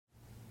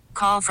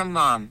Call from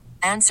mom.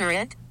 Answer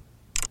it.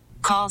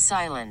 Call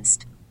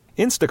silenced.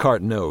 Instacart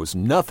knows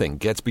nothing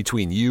gets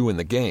between you and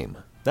the game.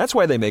 That's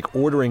why they make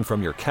ordering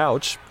from your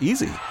couch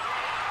easy.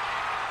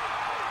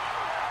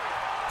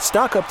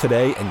 Stock up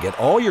today and get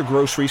all your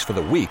groceries for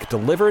the week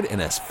delivered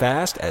in as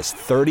fast as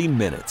 30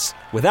 minutes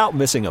without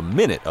missing a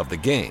minute of the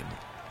game.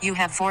 You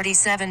have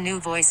 47 new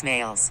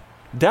voicemails.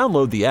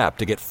 Download the app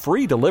to get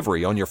free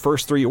delivery on your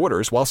first 3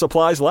 orders while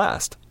supplies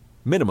last.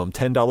 Minimum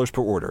 $10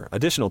 per order.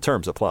 Additional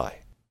terms apply.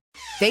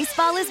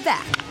 Baseball is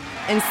back,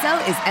 and so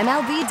is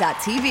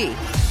MLB.tv.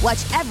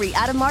 Watch every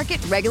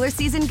out-of-market regular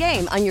season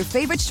game on your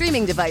favorite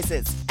streaming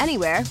devices,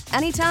 anywhere,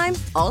 anytime,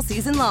 all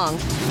season long.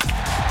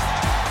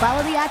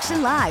 Follow the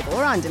action live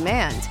or on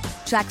demand.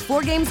 Track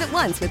 4 games at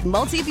once with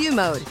multi-view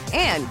mode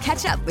and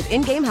catch up with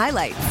in-game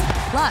highlights.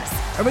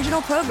 Plus,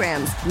 original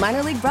programs,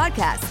 minor league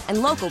broadcasts,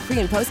 and local pre-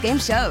 and post-game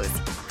shows.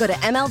 Go to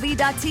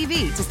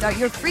MLB.tv to start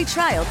your free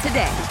trial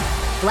today.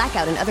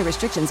 Blackout and other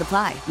restrictions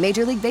apply.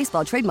 Major League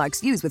Baseball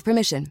trademarks used with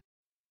permission.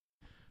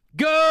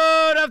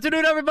 Good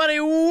afternoon, everybody.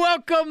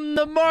 Welcome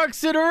to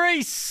Marks and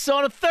Reese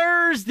on a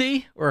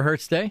Thursday or a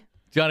Hertz Day.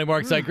 Johnny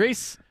Marks, Ike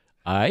Reese.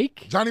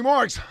 Ike? Johnny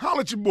Marks,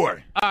 holla at your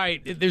boy. All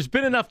right, there's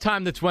been enough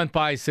time that's went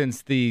by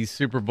since the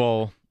Super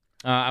Bowl.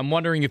 I'm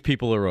wondering if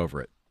people are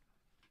over it.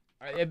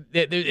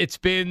 It's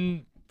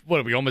been, what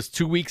are we, almost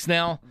 2 weeks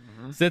now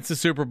since the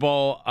Super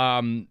Bowl.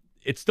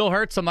 It still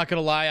hurts. I'm not going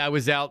to lie. I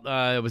was out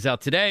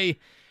today,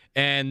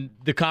 and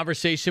the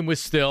conversation was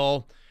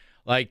still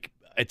like,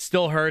 it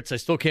still hurts. I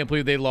still can't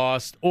believe they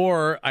lost.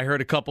 Or I heard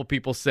a couple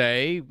people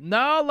say,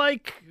 no,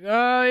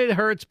 it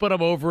hurts, but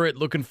I'm over it.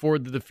 Looking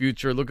forward to the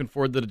future. Looking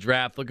forward to the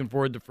draft. Looking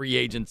forward to free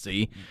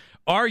agency.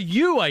 Are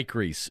you, Ike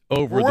Reese,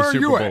 over the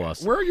Super Bowl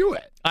loss? Where are you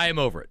at? I am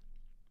over it.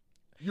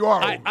 You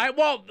are over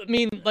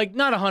it.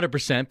 Not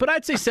 100%, but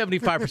I'd say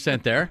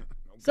 75% there.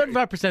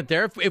 75%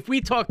 there. If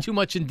we talk too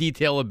much in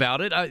detail about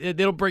it,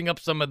 it'll bring up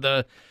some of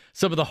the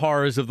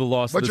horrors of the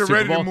loss of the Super Bowl.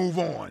 But you're ready to move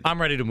on. I'm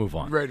ready to move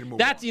on. Ready to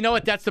move on. You know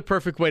what? That's the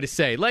perfect way to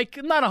say. Not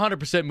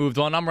 100% moved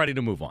on. I'm ready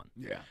to move on.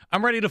 Yeah.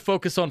 I'm ready to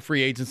focus on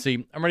free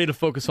agency. I'm ready to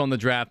focus on the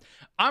draft.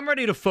 I'm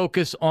ready to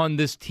focus on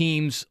this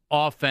team's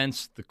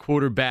offense, the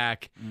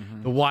quarterback,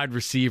 the wide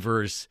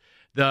receivers,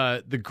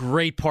 the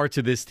great parts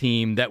of this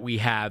team that we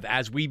have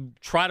as we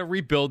try to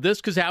rebuild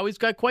this, because Howie's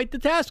got quite the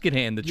task at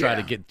hand to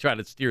try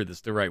to steer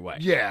this the right way.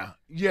 Yeah,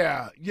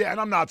 and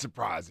I'm not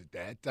surprised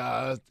at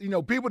that.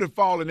 People that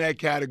fall in that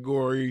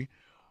category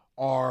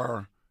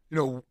are,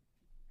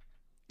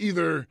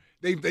 either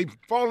they've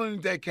fallen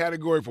into that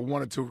category for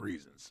one or two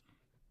reasons.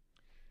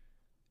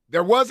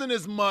 There wasn't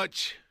as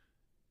much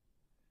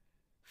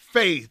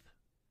faith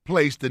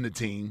placed in the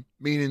team,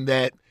 meaning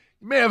that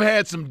you may have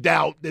had some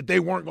doubt that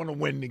they weren't going to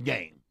win the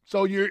game.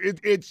 So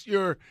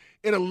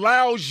it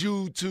allows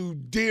you to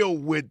deal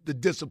with the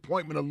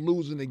disappointment of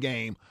losing the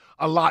game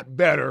a lot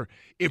better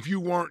if you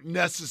weren't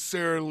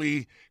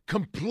necessarily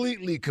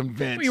completely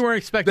convinced you weren't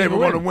expecting they were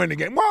going to win the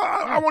game. Well,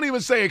 I won't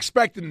even say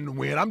expecting them to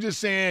win. I'm just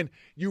saying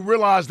you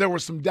realize there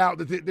was some doubt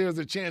that there's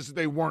a chance that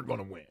they weren't going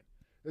to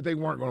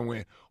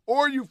win.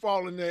 Or you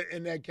fall in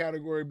that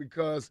category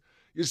because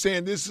you're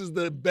saying this is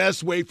the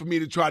best way for me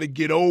to try to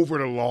get over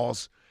the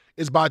loss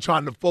is by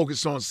trying to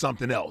focus on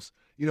something else.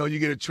 You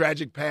get a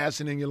tragic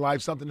passing in your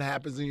life, something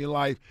happens in your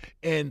life,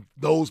 and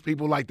those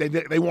people,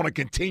 they want to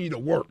continue to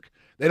work.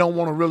 They don't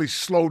want to really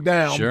slow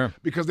down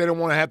because they don't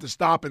want to have to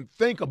stop and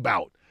think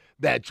about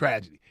that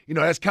tragedy.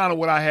 That's kind of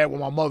what I had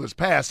with my mother's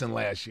passing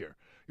last year.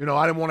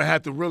 I didn't want to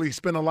have to really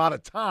spend a lot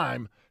of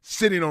time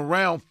sitting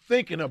around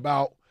thinking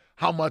about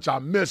how much I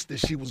missed that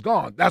she was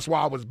gone. That's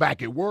why I was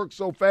back at work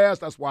so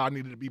fast. That's why I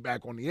needed to be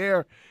back on the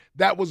air.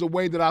 That was a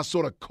way that I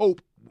sort of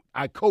coped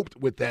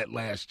with that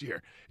last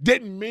year.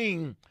 Didn't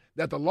mean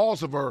that the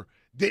loss of her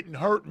didn't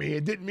hurt me.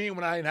 It didn't mean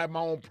when I didn't have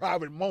my own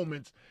private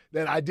moments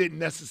that I didn't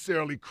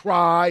necessarily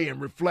cry and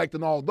reflect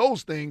and all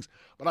those things.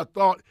 But I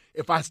thought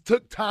if I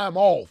took time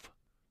off,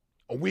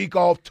 a week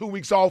off, 2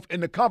 weeks off,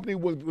 and the company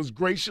was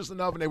gracious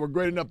enough and they were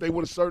great enough, they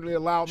would have certainly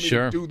allowed me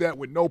to do that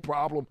with no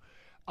problem.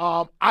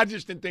 I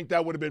just didn't think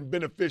that would have been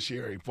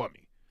beneficiary for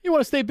me. You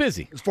want to stay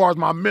busy. As far as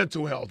my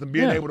mental health and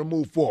being able to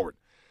move forward.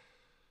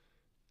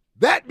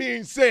 That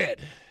being said,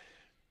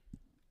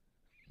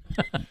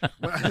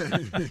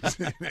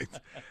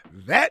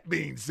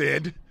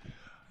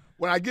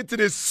 when I get to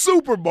this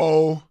Super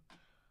Bowl,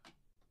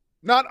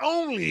 not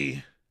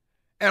only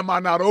am I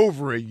not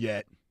over it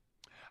yet,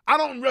 I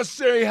don't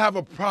necessarily have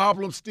a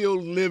problem still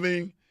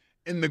living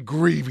in the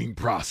grieving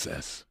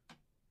process.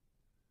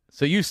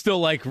 So you still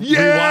like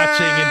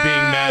rewatching and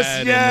being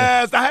mad?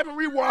 Yes. I haven't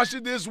rewatched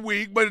it this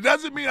week, but it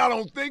doesn't mean I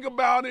don't think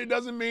about it. It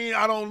doesn't mean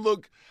I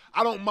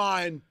don't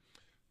mind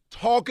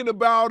talking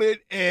about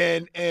it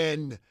and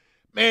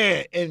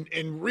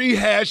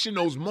rehashing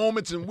those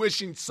moments and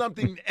wishing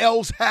something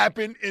else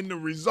happened in the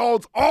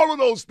results. All of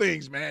those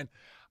things, man.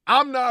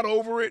 I'm not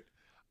over it.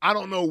 I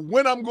don't know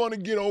when I'm going to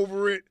get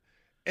over it.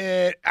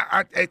 And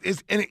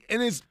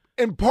it's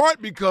in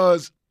part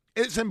because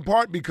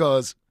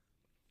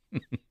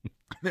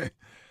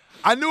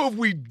I knew if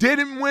we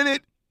didn't win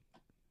it,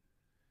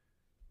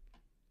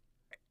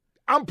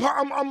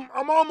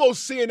 I'm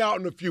almost seeing out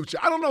in the future.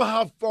 I don't know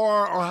how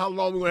far or how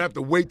long we're going to have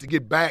to wait to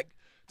get back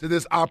to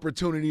this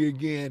opportunity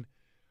again.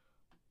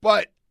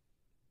 But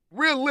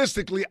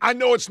realistically, I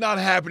know it's not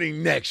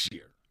happening next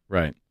year.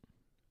 Right.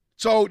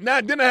 So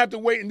then I have to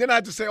wait, and then I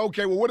have to say,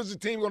 okay, well, what is the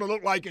team going to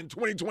look like in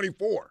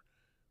 2024?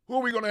 Who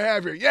are we going to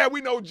have here? Yeah,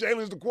 we know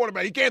Jalen's the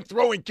quarterback. He can't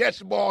throw and catch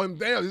the ball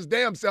his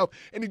damn self,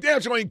 and he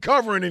damn sure ain't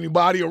covering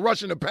anybody or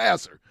rushing the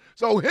passer.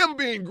 So him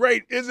being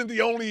great isn't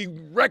the only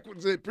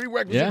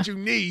prerequisite you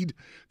need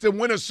to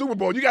win a Super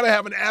Bowl. You got to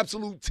have an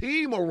absolute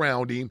team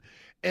around him,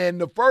 and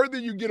the further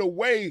you get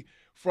away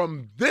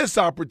from this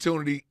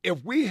opportunity,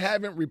 if we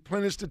haven't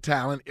replenished the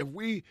talent,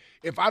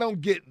 if I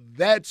don't get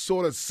that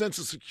sort of sense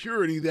of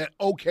security that,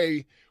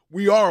 okay,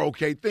 we are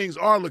okay, things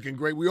are looking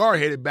great, we are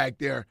headed back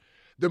there,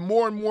 the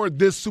more and more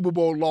this Super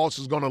Bowl loss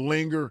is going to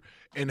linger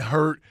and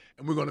hurt,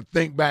 and we're going to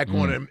think back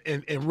on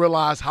it and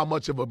realize how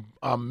much of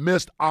a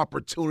missed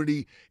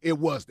opportunity it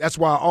was. That's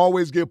why I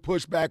always get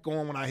pushed back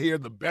on when I hear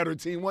the better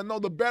team. Well, no,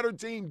 the better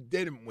team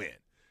didn't win.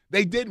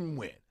 They didn't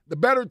win. The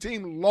better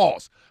team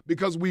lost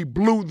because we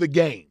blew the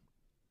game.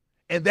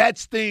 And that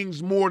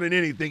stings more than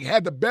anything.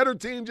 Had the better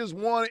team just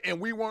won and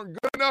we weren't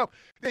good enough,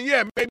 then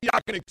yeah, maybe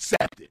I can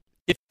accept it.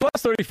 If it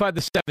was 35-17,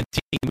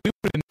 we would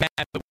have been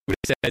mad, but we would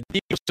have said the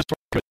Eagles just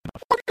weren't good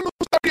enough.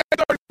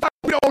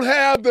 We don't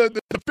have the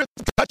fifth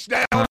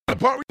touchdown. We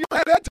don't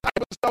have that type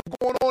of stuff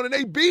going on, and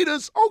they beat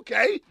us.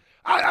 Okay.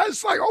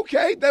 It's like,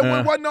 okay,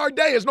 that wasn't our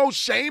day. There's no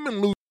shame in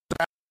losing.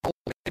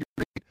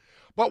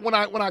 But when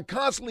I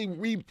constantly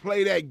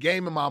replay that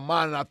game in my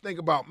mind and I think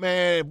about,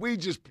 man, if we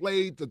just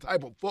played the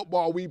type of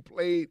football we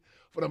played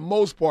for the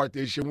most part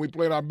this year, when we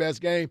played our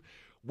best game,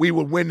 we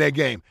would win that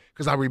game.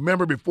 Because I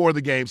remember before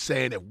the game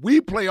saying, if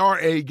we play our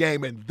A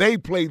game and they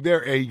play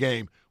their A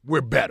game,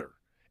 we're better.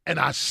 And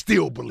I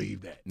still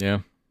believe that. Yeah.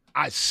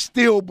 I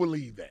still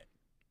believe that.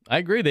 I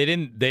agree. They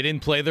didn't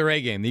play their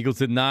A game. The Eagles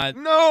did not.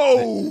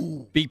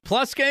 No.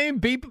 B-plus game?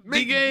 B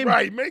game?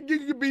 Right. Make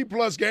your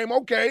B-plus game.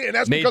 Okay. And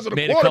that's because of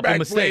the quarterback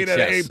played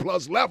at an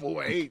A-plus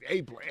level,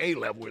 A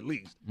level at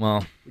least.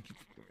 Well.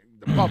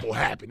 The bubble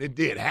happened. It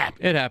did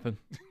happen. It happened.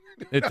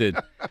 It did.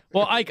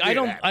 Well, I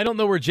don't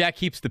know where Jack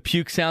keeps the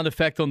puke sound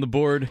effect on the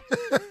board,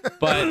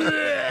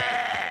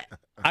 but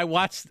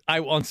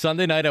on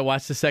Sunday night I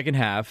watched the second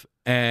half,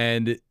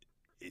 and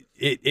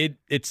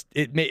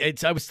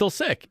I was still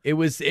sick.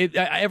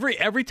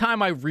 Every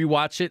time I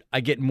rewatch it, I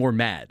get more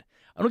mad.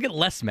 I don't get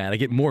less mad. I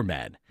get more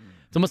mad.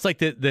 It's almost like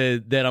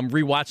that I'm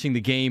rewatching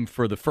the game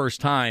for the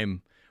first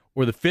time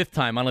or the fifth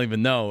time. I don't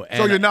even know. And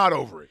so you're not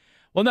over it.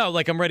 Well, no,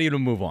 like I'm ready to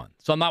move on.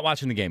 So I'm not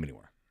watching the game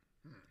anymore.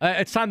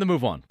 It's time to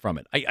move on from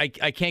it.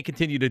 I can't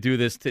continue to do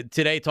this.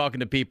 Today, talking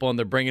to people, and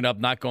they're bringing up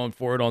not going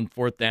for it on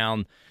fourth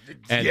down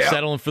and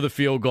settling for the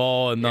field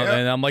goal. And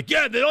I'm like,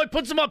 they only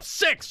puts them up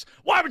 6.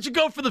 Why would you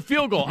go for the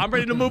field goal? I'm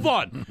ready to move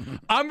on.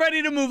 I'm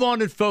ready to move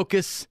on and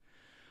focus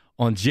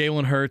on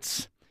Jalen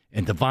Hurts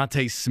and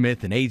Devontae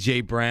Smith and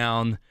A.J.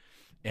 Brown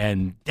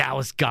and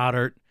Dallas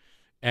Goedert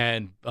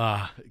and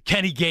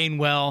Kenny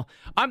Gainwell.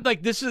 I'm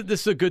like, this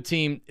is a good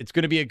team. It's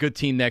going to be a good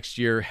team next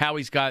year.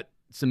 Howie's got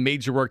some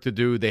major work to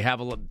do. They have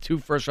 2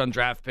 first-round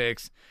draft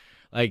picks.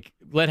 Like,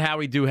 let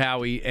Howie do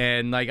Howie.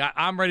 And, like,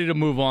 I'm ready to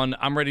move on.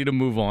 I'm ready to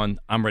move on.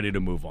 I'm ready to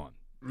move on.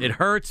 It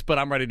hurts, but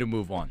I'm ready to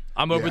move on.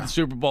 I'm over the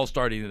Super Bowl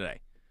starting today.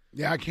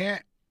 Yeah, I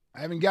can't.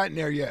 I haven't gotten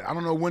there yet. I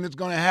don't know when it's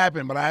going to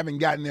happen, but I haven't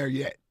gotten there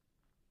yet.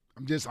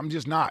 I'm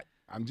just not.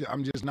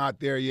 I'm just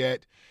not there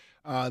yet.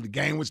 The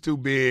game was too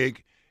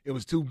big. It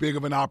was too big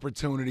of an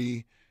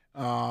opportunity.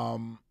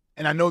 And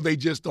I know they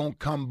just don't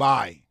come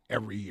by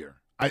every year.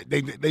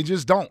 They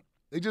just don't.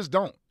 They just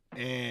don't.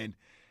 And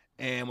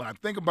when I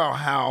think about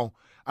how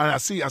I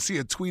see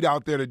a tweet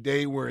out there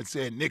today where it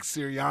said Nick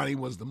Sirianni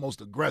was the most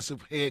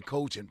aggressive head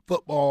coach in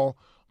football,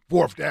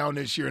 fourth down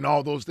this year and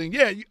all those things.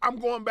 Yeah, I'm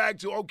going back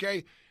to,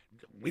 okay,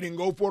 we didn't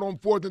go for it on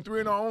 4th and 3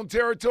 in our own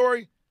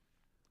territory.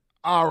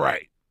 All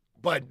right.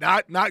 But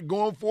not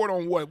going for it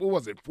on what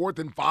was it, 4th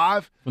and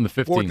 5? From the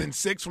 15. 4th and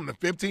 6 from the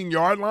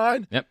 15-yard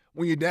line? Yep.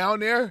 When you're down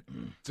there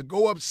to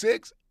go up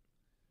 6?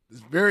 This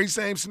very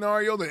same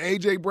scenario that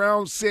A.J.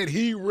 Brown said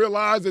he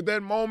realized at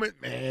that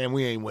moment, man,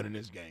 we ain't winning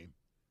this game.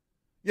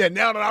 Yeah,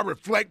 now that I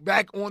reflect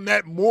back on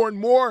that more and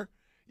more,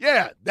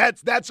 yeah,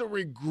 that's a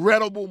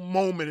regrettable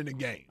moment in the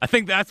game. I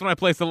think that's when I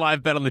placed a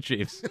live bet on the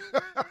Chiefs.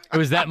 It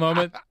was that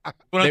moment?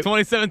 When I'm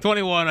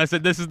 27-21, I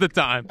said, this is the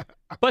time.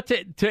 But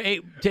to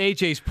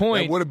AJ's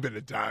point, that would have been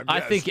the time,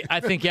 yes. I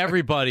think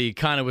everybody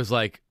kind of was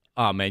like,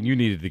 oh, man, you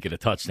needed to get a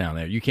touchdown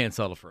there. You can't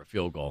settle for a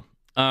field goal.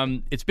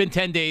 It's been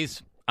 10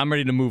 days. I'm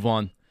ready to move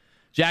on.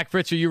 Jack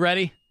Fritz, are you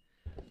ready?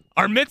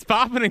 Are mitts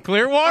popping in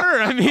Clearwater?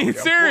 I mean,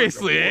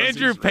 seriously.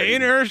 Andrew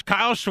Painter,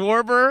 Kyle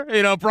Schwarber,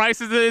 Bryce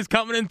is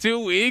coming in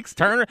 2 weeks.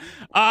 Turner.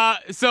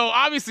 So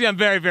obviously, I'm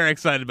very, very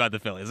excited about the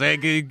Phillies. Like,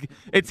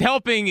 it's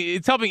helping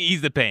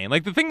ease the pain.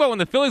 Like, the thing about when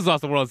the Phillies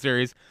lost the World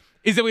Series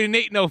is that we had an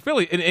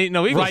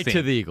 8-0 Eagles right team.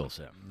 To the Eagles.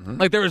 Yeah. Mm-hmm.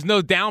 Like, there was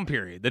no down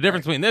period. The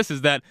difference between this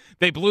is that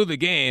they blew the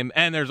game,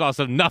 and there's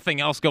also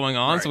nothing else going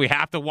on, so we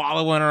have to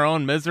wallow in our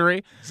own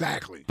misery.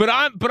 Exactly. But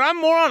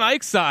I'm more on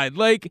Ike's side.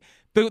 Like,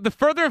 the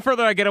further and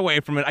further I get away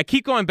from it, I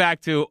keep going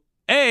back to,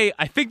 I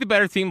think the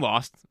better team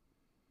lost.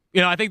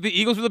 I think the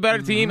Eagles were the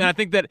better team, and I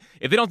think that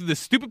if they don't do the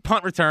stupid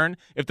punt return,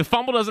 if the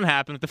fumble doesn't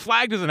happen, if the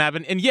flag doesn't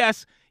happen, and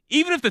yes,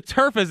 even if the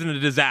turf isn't a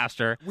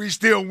disaster, we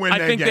still win that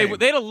game. I think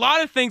they had a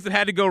lot of things that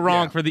had to go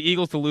wrong for the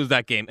Eagles to lose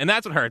that game, and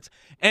that's what hurts.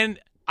 And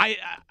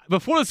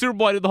before the Super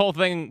Bowl, I did the whole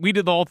thing. We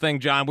did the whole thing,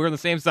 John. We were on the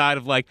same side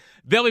of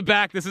they'll be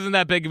back. This isn't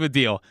that big of a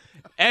deal.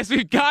 As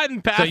we've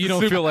gotten past, so you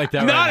don't feel like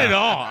that, not right at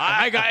all.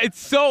 It's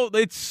so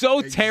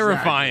exactly.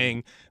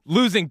 Terrifying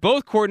losing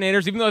both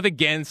coordinators, even though I think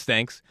Gann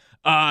stinks.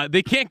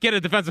 They can't get a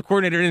defensive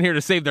coordinator in here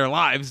to save their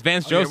lives.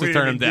 Vance Joseph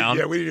turned him down.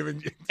 Yeah, we didn't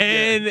even.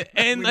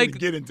 And we didn't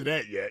get into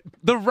that yet.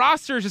 The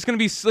roster is just going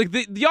to be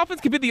the offense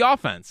could be the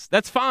offense.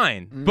 That's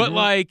fine,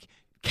 but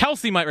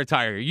Kelsey might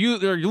retire.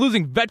 You're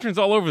losing veterans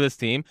all over this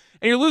team,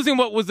 and you're losing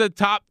what was a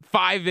top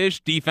 5-ish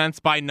defense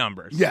by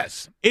numbers.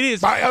 Yes, it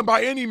is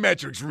by any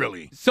metrics,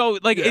 really. So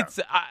it's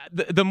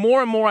the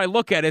more and more I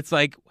look at it, it's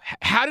like,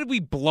 how did we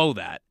blow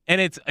that?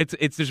 And it's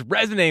just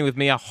resonating with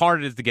me how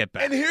hard it is to get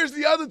back. And here's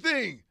the other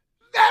thing.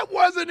 That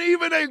wasn't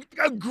even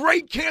a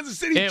great Kansas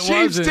City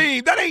Chiefs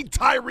team. That ain't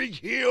Tyreek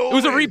Hill. It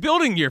was a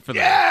rebuilding year for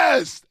them.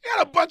 Yes. They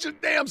had a bunch of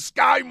damn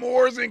Sky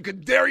Moores and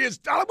Kadarius.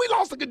 We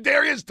lost to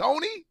Kadarius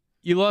Toney.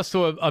 You lost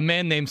to a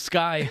man named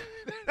Sky.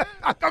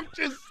 I'm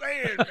just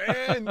saying,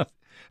 man.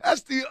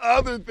 That's the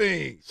other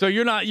thing. So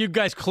you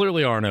guys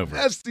clearly aren't over.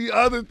 That's the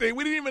other thing.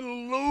 We didn't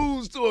even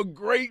lose to a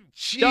great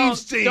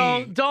Chiefs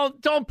team.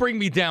 Don't bring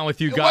me down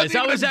with you guys.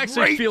 I was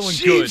actually feeling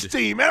Chiefs good.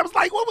 Team, man. I was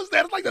like, what was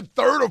that? It's like the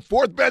third or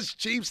fourth best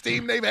Chiefs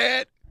team they've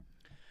had.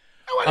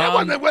 That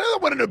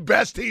wasn't the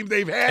best team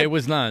they've had. It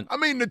was not. I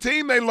mean, the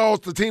team they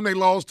lost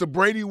to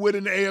Brady Wood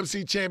in the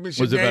AFC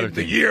Championship game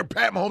the year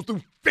Pat Mahomes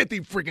threw 50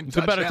 freaking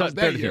touchdowns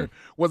that year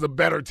was a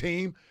better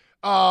team.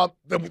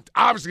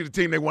 Obviously, the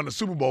team they won the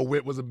Super Bowl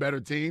with was a better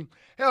team.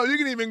 Hell, you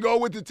can even go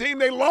with the team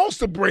they lost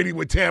to Brady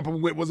with Tampa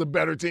with was a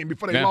better team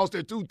before they lost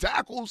their 2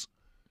 tackles.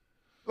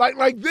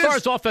 Like this. As far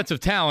as offensive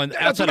talent,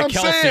 outside of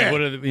Kelsey,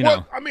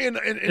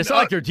 it's not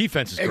like their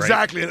defense is great.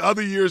 Exactly. In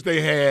other years,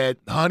 they had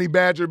Honey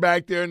Badger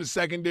back there in the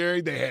secondary.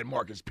 They had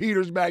Marcus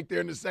Peters back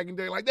there in the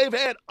secondary. Like, they've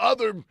had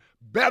other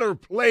better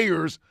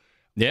players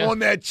on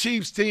that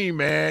Chiefs team,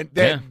 man.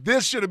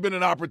 This should have been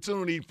an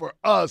opportunity for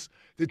us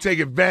to take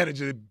advantage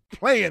of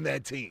playing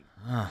that team.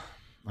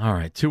 All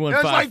right, 215-592.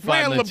 That's like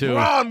playing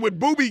LeBron with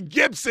Boobie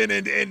Gibson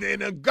and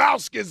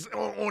Gauskas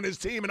on his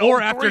team. Or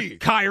after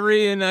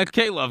Kyrie and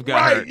K-Love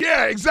got hurt.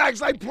 Yeah, exactly.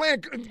 It's like playing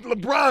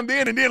LeBron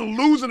then and then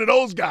losing to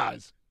those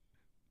guys.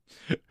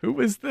 It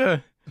was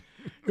the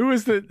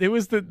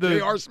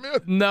J.R.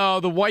 Smith? No,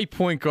 the white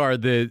point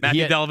guard.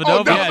 Matthew Dellavedova?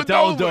 Oh,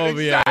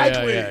 Dellavedova.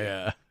 Exactly.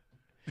 Yeah.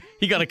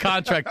 He got a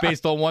contract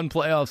based on one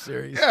playoff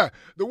series. Yeah,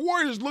 the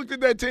Warriors looked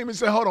at that team and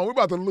said, hold on, we're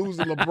about to lose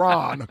to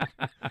LeBron.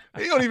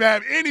 He don't even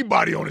have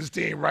anybody on his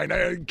team right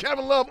now,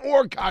 Kevin Love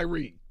or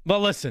Kyrie. But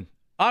listen,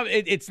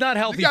 it's not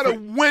healthy. You got to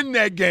win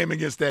that game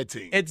against that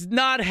team. It's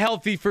not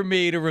healthy for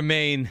me to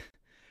remain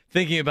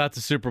thinking about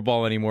the Super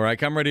Bowl anymore.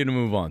 I'm ready to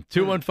move on.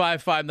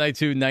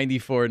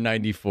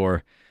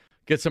 215-592-9494.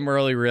 Get some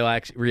early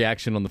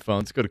reaction on the phone.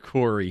 Let's go to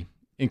Corey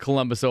in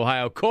Columbus,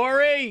 Ohio.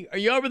 Corey, are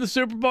you over the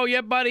Super Bowl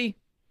yet, buddy?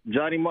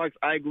 Johnny Marks,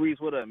 I agrees.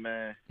 What up,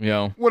 man?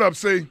 Yo. What up,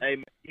 C? Hey,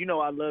 man,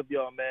 I love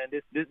y'all, man.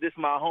 This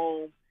my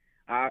home.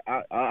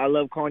 I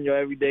love calling y'all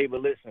every day, but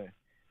listen,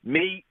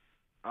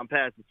 I'm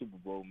past the Super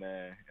Bowl,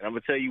 man, and I'm gonna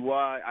tell you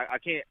why. I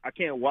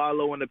can't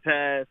wallow in the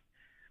past.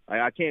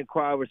 Like, I can't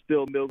cry over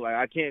spilled milk. Like,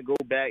 I can't go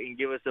back and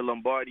give us the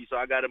Lombardi. So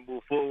I got to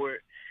move forward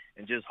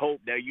and just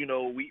hope that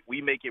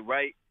we make it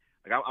right.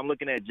 Like, I'm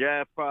looking at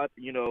draft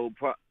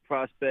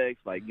prospects.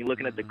 Like, you're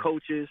looking at the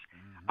coaches.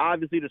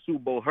 Obviously, the Super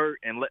Bowl hurt,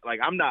 and like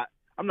I'm not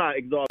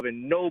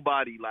absolving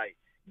nobody. Like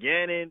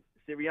Gannon,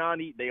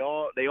 Sirianni, they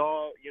all, the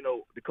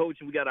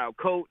coaching, we got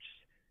outcoached.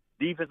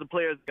 Defensive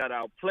players got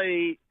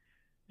outplayed.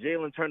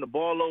 Jalen turned the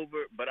ball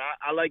over, but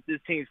I like this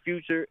team's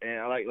future, and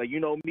I like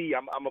me,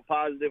 I'm a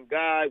positive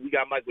guy. We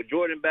got Michael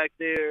Jordan back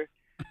there.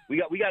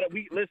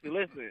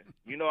 Listen.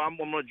 I'm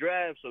gonna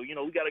draft, so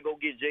we got to go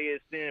get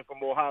JSN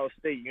from Ohio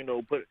State.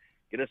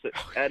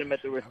 Add him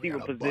at the receiver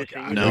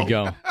position. There we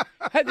go.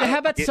 How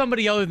about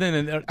somebody other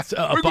than a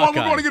Buckeye? We're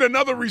going to get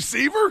another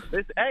receiver?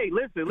 Listen.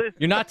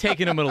 You're not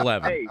taking him at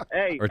 11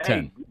 or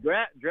 10.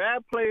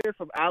 Draft players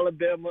from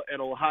Alabama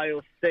and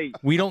Ohio State.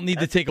 We don't need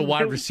to take a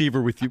wide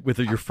receiver with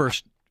your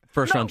first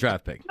round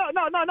draft pick. No.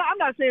 I'm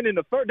not saying in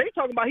the first. They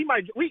talking about he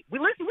might. We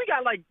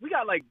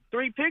got like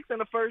 3 picks in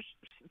the first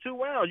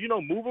 2 rounds.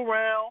 Move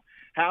around.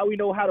 How we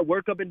know how to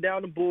work up and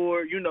down the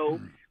board.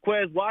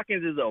 Quez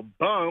Watkins is a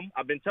bum.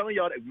 I've been telling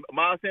y'all that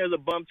Miles Sanders is a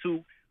bum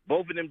too.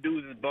 Both of them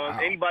dudes is bums.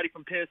 Wow. Anybody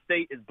from Penn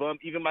State is bum.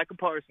 Even Michael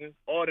Parsons,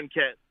 all them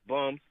cats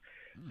bums.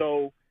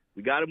 So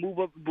we got to move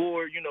up the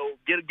board.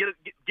 Get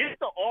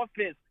the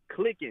offense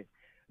clicking.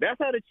 That's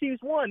how the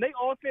Chiefs won. They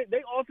offense.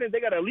 They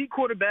got an elite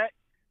quarterback.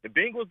 The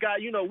Bengals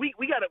got.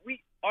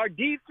 Our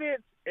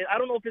defense. And I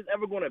don't know if it's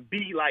ever going to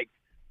be like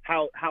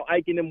how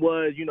Ike and them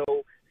was.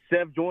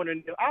 Seth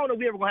Jordan. I don't know if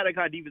we ever going to have that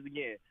kind of defense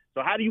again.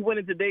 So how do you win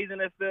in today's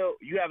NFL?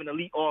 You have an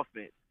elite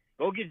offense.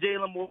 Go get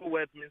Jalen more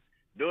weapons,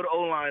 build the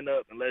O-line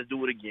up, and let's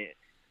do it again.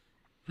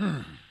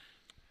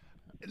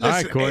 Listen, All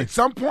right, Corey. at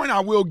some point I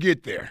will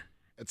get there.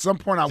 At some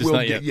point I Just will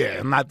not get.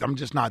 yet. Yeah, I'm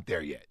just not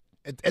there yet.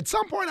 At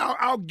some point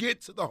I'll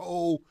get to the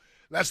whole.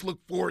 Let's look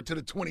forward to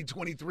the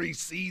 2023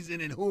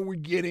 season and who we're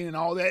getting and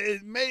all that.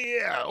 It may,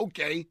 yeah,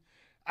 okay.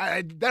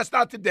 That's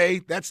not today.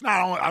 That's not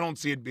on. I don't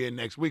see it being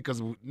next week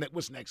because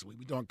what's next week?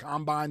 We doing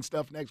combine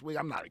stuff next week.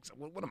 I'm not excited.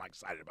 What am I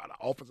excited about? An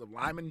offensive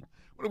lineman?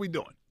 What are we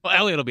doing? Well,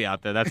 Elliott will be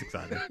out there. That's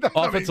exciting.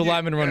 Offensive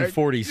lineman running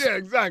 40s. Yeah,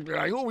 exactly.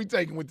 Like, who are we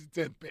taking with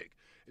the 10th pick?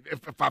 If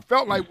I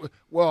felt like,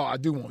 well, I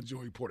do want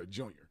Joey Porter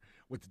Jr.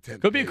 with the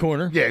 10th Could be a pick.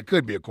 corner. Yeah, it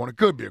could be a corner.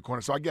 Could be a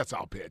corner. So I guess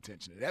I'll pay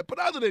attention to that. But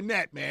other than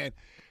that, man,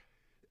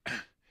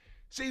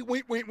 see,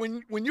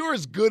 when you're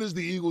as good as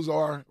the Eagles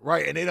are,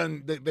 right,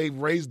 and they've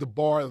raised the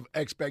bar of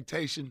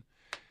expectation,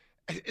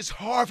 it's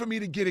hard for me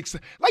to get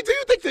excited. Like, do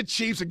you think the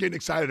Chiefs are getting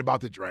excited about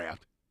the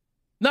draft?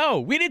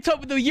 No, we didn't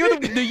talk the year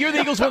the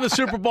Eagles won the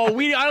Super Bowl. I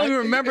don't even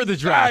remember the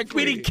draft.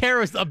 Exactly. We didn't care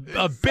a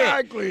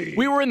Exactly. bit.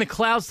 We were in the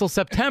clouds till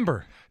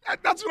September.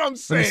 That's what I'm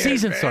saying. When the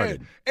season man.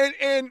 started.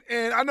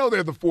 And I know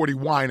they're the 40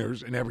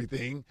 whiners and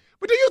everything,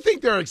 but do you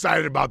think they're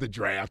excited about the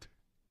draft?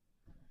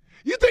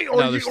 You think, or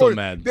No, they're still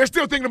mad. They're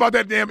still thinking about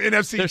that damn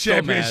NFC They're still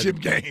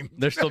Championship mad. game.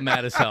 They're still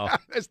mad as hell.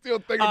 They're still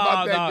thinking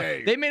about that No,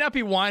 game. they may not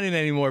be whining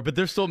anymore, but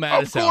they're still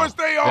mad as hell. Of course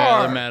they Yeah,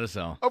 are. they're mad as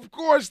hell. Of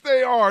course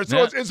they are. So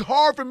Yeah. it's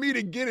hard for me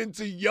to get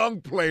into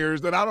young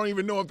players that I don't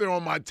even know if they're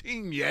on my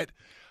team yet.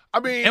 I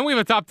mean, And we have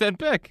a top 10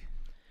 pick.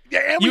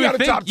 yeah, and we got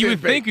a top 10 You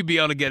would pick. think we'd be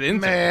able to get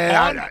into it.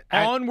 Man,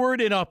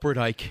 Onward and upward,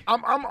 Ike.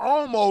 I'm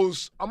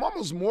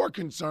almost more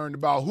concerned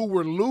about who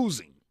we're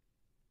losing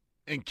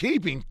and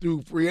keeping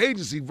through free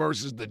agency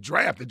versus the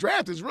draft. The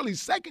draft is really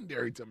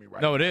secondary to me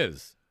right No, now. it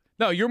is.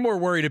 No, you're more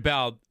worried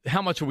about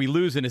how much are we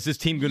losing? Is this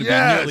team going to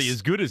Yes. be nearly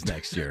as good as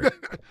next year?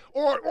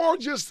 or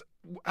just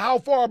how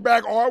far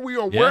back are we,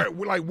 or Yeah.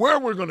 where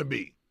we're going to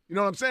be. You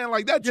know what I'm saying?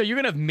 Like that's Yeah, you're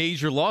going to have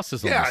major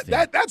losses on yeah. this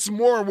team. That's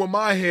more what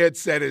my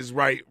headset is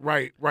right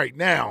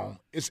now.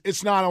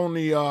 It's not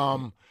only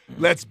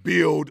let's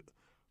build,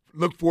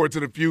 look forward to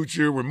the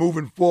future. We're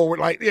moving forward.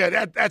 Like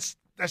that's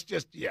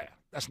just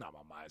that's not my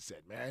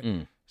mindset,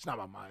 man. It's not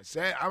my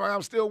mindset.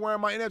 I'm still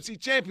wearing my NFC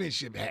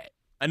Championship hat.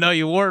 I know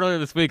you wore it earlier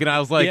this week, and I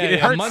was like, Yeah, it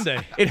yeah, hurts.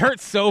 Monday. It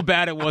hurts so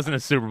bad it wasn't a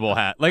Super Bowl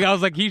hat. Like I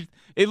was like,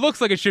 it looks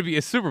like it should be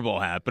a Super Bowl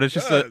hat, but it's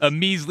just Yes. a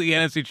measly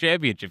NFC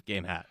Championship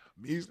game hat.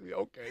 Measly,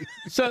 okay.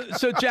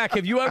 So Jack,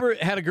 have you ever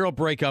had a girl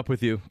break up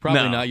with you?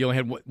 Probably No. not. You only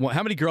had one.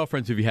 How many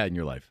girlfriends have you had in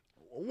your life?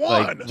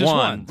 One. Just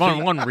one.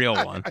 One real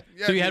one.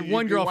 Yeah, So you had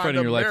one girlfriend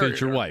in your life, and it's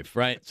your marrying her. wife,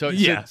 right? So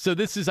Yeah. So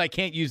this is I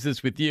can't use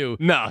this with you.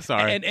 No,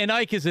 sorry. And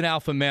Ike is an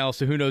alpha male,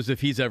 so who knows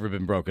if he's ever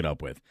been broken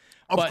up with?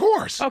 Of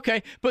course.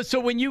 Okay, but so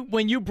when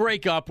you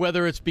break up,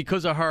 whether it's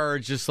because of her, or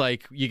just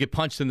like you get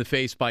punched in the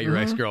face by your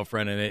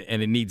ex-girlfriend,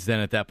 and it needs then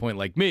at that point,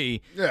 like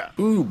me, Yeah.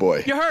 Ooh,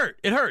 boy. you hurt.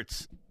 It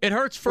hurts. It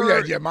hurts for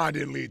Well, yeah, mine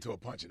didn't lead to a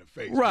punch in the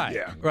face. but right,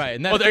 Yeah. right.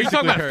 And that Well, are you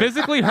talking about hurt.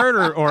 physically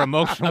hurt or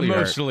emotionally hurt?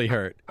 Emotionally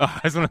hurt. Oh,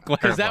 I just want to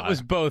clarify. Because that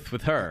was both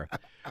with her.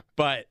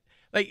 But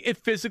like it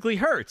physically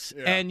hurts.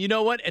 Yeah. And you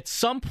know what? At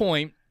some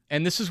point,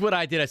 and this is what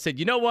I did. I said,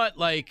 you know what?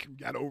 Like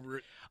Got over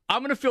it.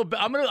 I'm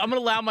gonna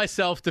allow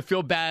myself to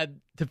feel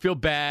bad,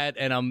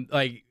 and I'm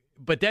like,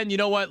 but then you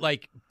know what?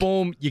 Like,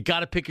 boom, you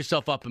got to pick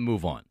yourself up and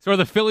move on. So are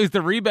the Phillies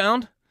the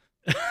rebound?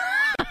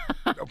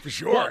 No, for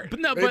sure. Well, but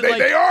no, they, but they, like-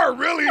 they are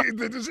really.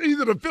 It's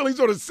either the Phillies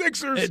or the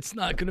Sixers. It's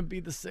not gonna be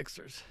the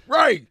Sixers.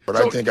 right. But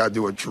So- I think I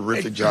do a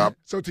terrific job.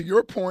 So to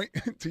your point,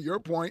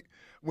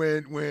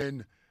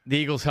 when The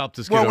Eagles helped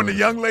us. Get when over the it.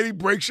 young lady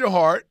breaks your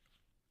heart,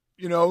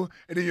 you know,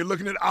 and then you're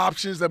looking at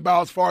options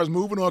about as far as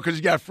moving on because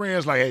you got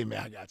friends like, hey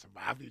man, I got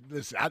somebody.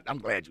 Listen, I'm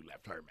glad you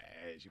left her,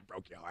 man. She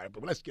broke your heart,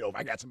 but let's get over.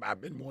 I got somebody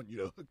I've been wanting you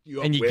to hook you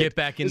up And you with. get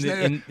back in Isn't the-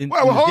 that- in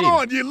well, the hold deep.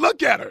 on. You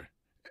look at her.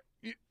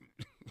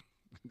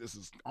 This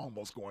is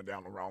almost going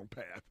down the wrong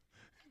path.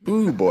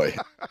 Ooh, boy.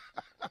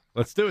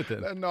 Let's do it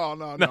then. No,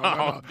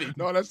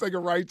 let's take a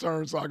right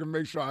turn so I can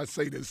make sure I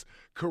say this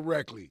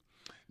correctly.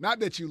 Not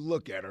that you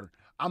look at her.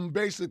 I'm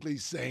basically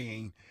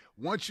saying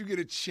once you get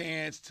a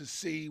chance to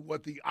see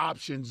what the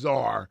options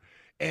are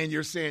and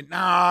you're saying,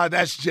 nah,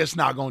 that's just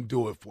not going to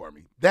do it for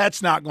me.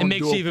 That's not going It to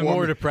do makes it you even for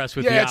more me. depressed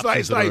with yeah, the it's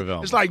options that are like,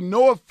 available. it's like,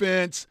 no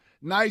offense,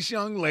 nice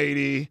young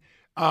lady.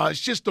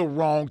 It's just the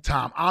wrong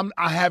time.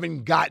 I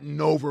haven't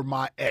gotten over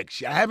my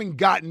ex yet. I haven't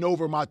gotten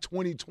over my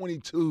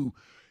 2022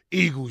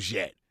 Eagles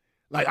yet.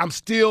 Like, I'm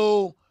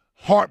still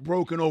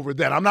heartbroken over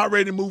that. I'm not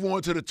ready to move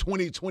on to the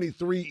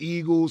 2023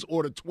 Eagles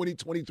or the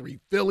 2023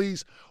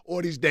 Phillies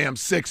or these damn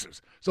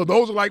Sixers. So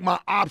those are like my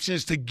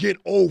options to get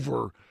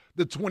over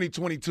the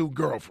 2022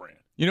 girlfriend.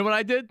 You know what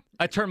I did?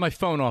 I turned my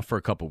phone off for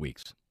a couple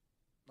weeks,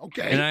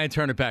 Okay. and I didn't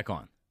turn it back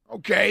on.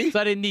 Okay. So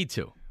I didn't need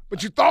to.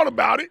 But you thought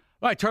about it.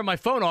 Well, I turned my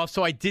phone off,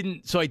 so I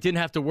didn't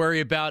have to worry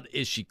about,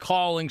 is she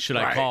calling? Should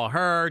I Right. call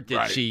her? Did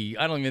Right. she?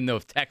 I don't even know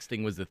if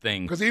texting was the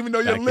thing. Because even though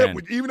your back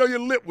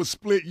then. lip was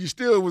split, you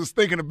still was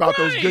thinking about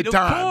those Right, good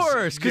times. Of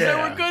course, because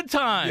Yeah. they were good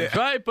times, Yeah.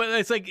 right? But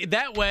it's like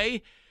that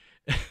way,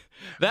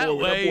 That Boy,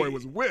 way, that boy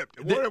was whipped.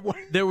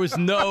 there was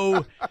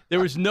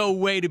no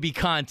way to be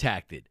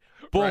contacted.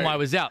 Boom, Right. I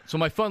was out. So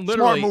my phone Smart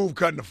literally move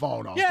cutting the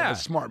phone off. Yeah. That's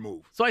a smart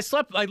move. So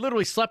I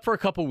literally slept for a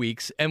couple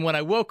weeks, and when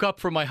I woke up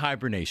from my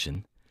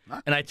hibernation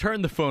and I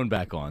turned the phone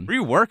back on, Were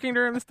you working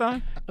during this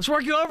time? I was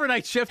working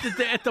overnight shift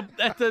at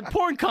the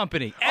porn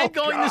company and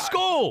going God. to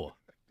school.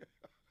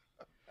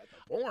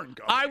 Porn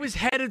company. I was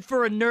headed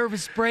for a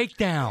nervous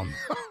breakdown.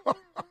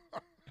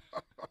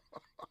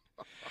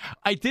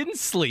 I didn't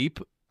sleep.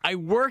 I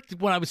worked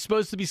when I was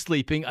supposed to be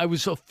sleeping. I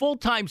was a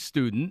full-time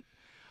student.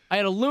 I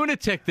had a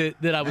lunatic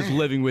that I was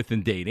living with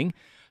and dating.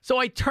 So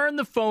I turned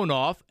the phone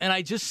off, and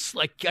I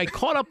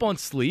caught up on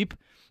sleep.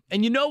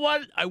 And you know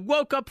what? I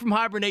woke up from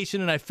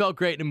hibernation, and I felt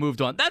great and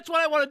moved on. That's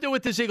what I want to do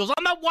with this Eagles.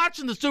 I'm not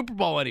watching the Super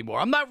Bowl anymore.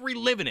 I'm not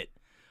reliving it.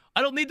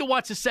 I don't need to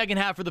watch the second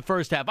half or the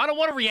first half. I don't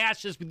want to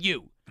rehash this with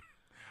you.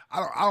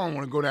 I don't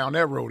want to go down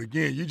that road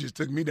again. You just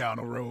took me down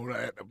the road.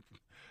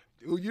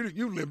 Dude,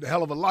 you lived a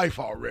hell of a life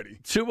already.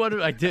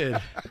 2-1, I did.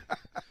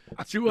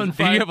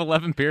 215. Do you have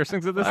 11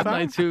 piercings at this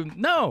time? 592.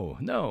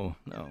 No.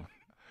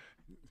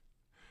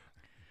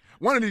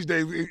 One of these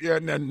days,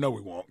 no,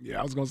 we won't. Yeah,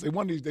 I was going to say,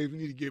 one of these days we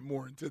need to get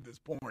more into this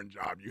porn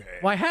job you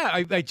had. Well, I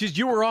have. I just,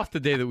 you were off the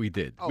day that we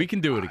did. We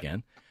can do it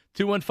again.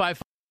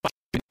 215.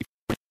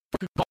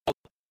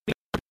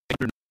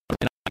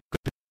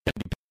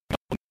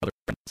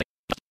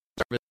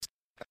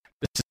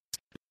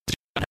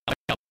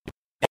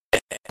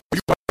 You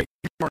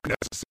weren't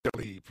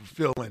necessarily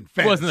fulfilling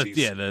It wasn't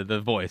fantasies. the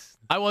voice.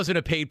 I wasn't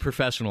a paid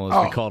professional,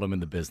 as we called them in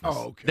the business.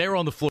 Oh, okay. They were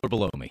on the floor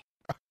below me.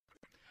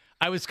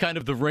 I was kind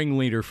of the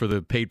ringleader for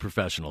the paid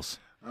professionals.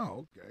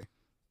 Oh, okay.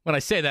 When I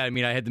say that, I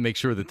mean I had to make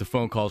sure that the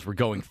phone calls were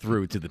going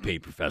through to the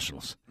paid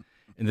professionals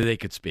and that they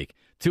could speak.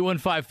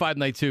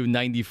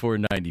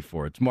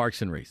 215-592-9494. It's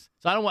Marks and Reese.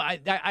 So I don't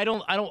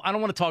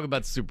want to talk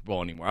about the Super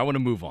Bowl anymore. I want to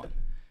move on.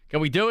 Can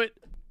we do it?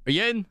 Are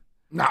you in?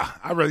 Nah,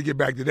 I'd rather get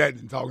back to that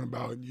than talking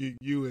about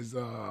you as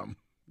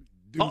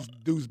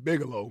Deuce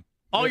Bigelow.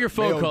 All your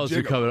phone Male calls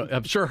are gigolo. coming.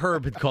 I'm sure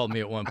Herb had called me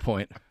at one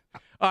point.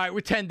 All right,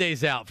 we're 10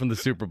 days out from the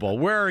Super Bowl.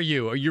 Where are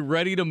you? Are you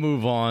ready to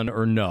move on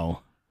or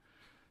no?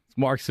 It's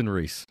Marks and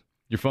Reese.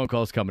 Your phone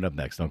call is coming up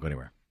next. Don't go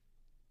anywhere.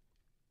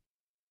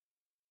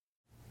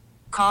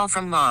 Call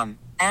from mom.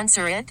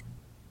 Answer it.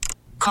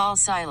 Call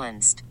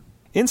silenced.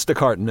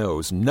 Instacart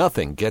knows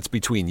nothing gets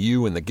between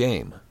you and the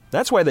game.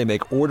 That's why they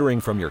make ordering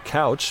from your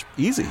couch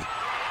easy.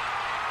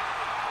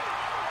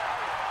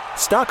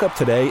 Stock up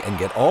today and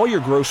get all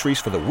your groceries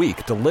for the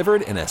week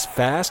delivered in as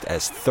fast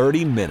as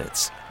 30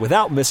 minutes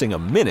without missing a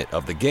minute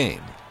of the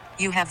game.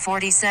 You have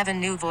 47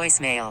 new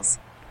voicemails.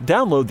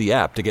 Download the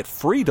app to get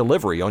free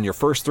delivery on your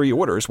first 3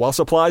 orders while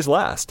supplies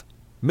last.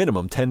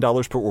 Minimum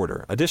 $10 per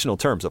order. Additional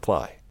terms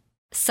apply.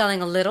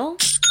 Selling a little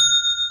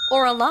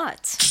or a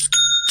lot?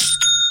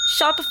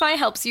 Shopify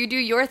helps you do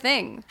your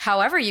thing,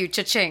 however you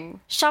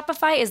cha-ching.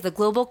 Shopify is the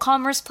global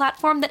commerce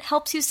platform that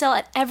helps you sell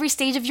at every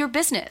stage of your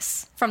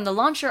business. From the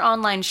launch your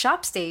online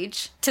shop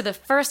stage, to the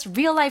first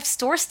real-life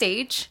store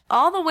stage,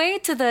 all the way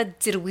to the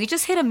did we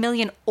just hit 1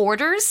 million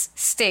orders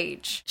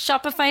stage.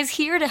 Shopify is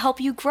here to help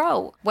you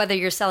grow. Whether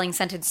you're selling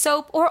scented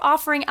soap or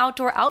offering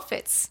outdoor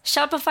outfits,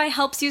 Shopify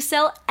helps you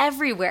sell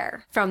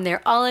everywhere. From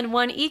their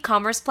all-in-one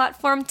e-commerce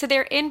platform to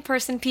their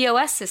in-person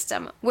POS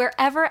system,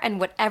 wherever and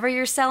whatever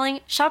you're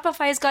selling,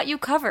 Shopify's got you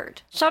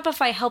covered.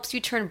 Shopify helps you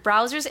turn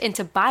browsers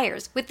into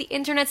buyers with the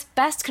internet's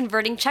best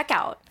converting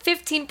checkout.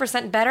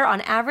 15% better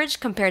on average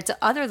compared to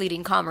other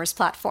leading commerce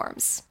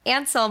platforms.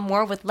 And sell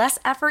more with less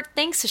effort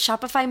thanks to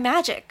Shopify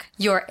Magic,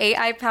 your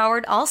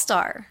AI-powered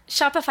all-star.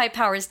 Shopify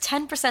powers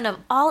 10% of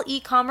all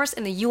e-commerce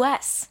in the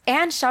US.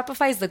 And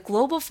Shopify is the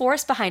global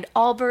force behind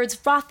Allbirds,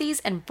 Rothy's,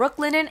 and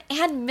Brooklinen,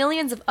 and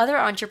millions of other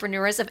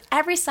entrepreneurs of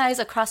every size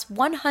across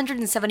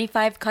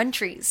 175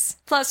 countries.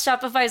 Plus,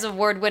 Shopify's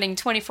award-winning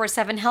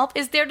 24/7 help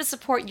is there to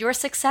support your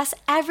success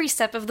every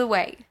step of the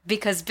way.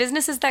 Because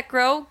businesses that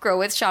grow, grow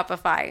with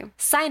Shopify.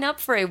 Sign up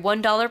for a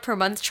 $1 per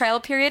month trial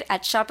period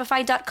at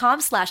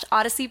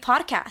shopify.com/Odyssey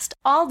Podcast,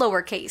 all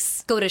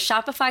lowercase. Go to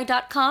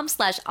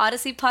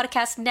shopify.com/Odyssey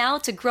Podcast now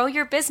to grow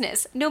your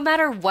business, no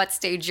matter what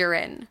stage you're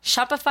in.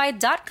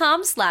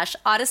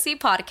 Shopify.com/Odyssey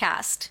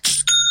Podcast.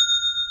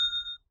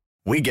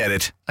 We get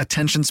it.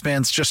 Attention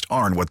spans just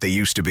aren't what they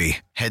used to be.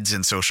 Heads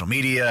in social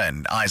media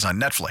and eyes on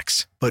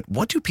Netflix. But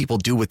what do people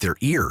do with their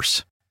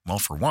ears? Well,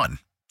 for one,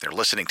 they're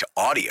listening to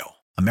audio.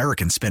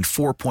 Americans spend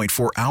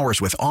 4.4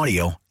 hours with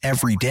audio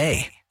every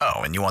day.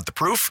 Oh, and you want the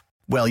proof?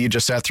 Well, you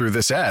just sat through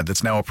this ad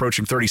that's now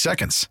approaching 30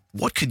 seconds.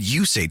 What could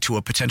you say to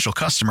a potential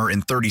customer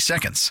in 30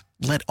 seconds?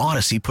 Let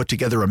Odyssey put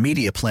together a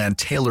media plan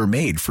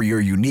tailor-made for your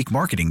unique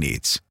marketing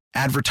needs.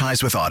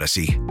 Advertise with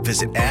Odyssey.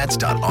 Visit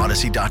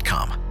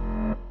ads.odyssey.com.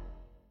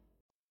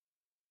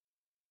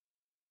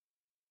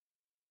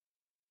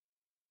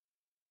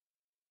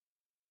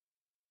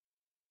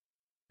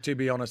 To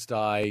be honest,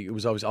 I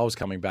was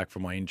coming back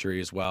from my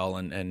injury as well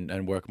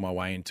and working my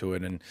way into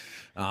it. And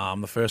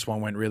the first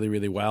one went really,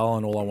 really well.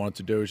 And all I wanted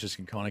to do was just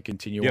kind of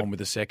continue on with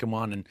the second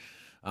one. And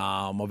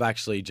I've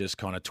actually just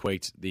kind of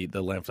tweaked the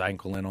left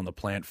ankle in on the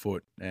plant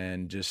foot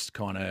and just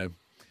kind of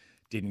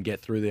didn't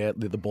get through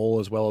the ball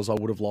as well as I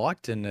would have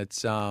liked. And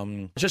it's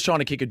just trying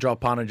to kick a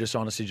drop punt and just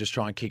honestly just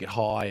try and kick it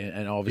high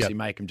and obviously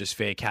make them just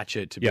fair catch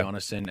it, to be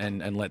honest,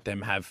 and let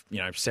them have,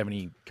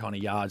 70 kind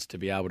of yards to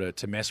be able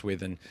to mess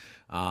with. And,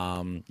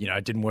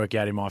 it didn't work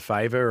out in my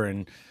favour.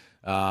 And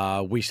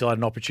we still had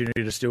an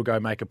opportunity to still go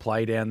make a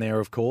play down there,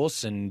 of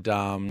course, and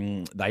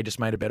they just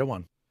made a better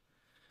one.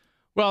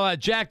 Well,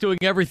 Jack doing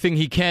everything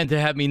he can to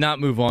have me not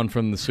move on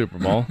from the Super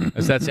Bowl,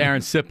 as that's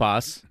Aaron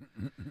Siposs,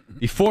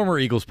 the former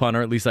Eagles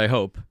punter, at least I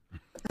hope.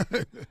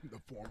 The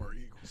former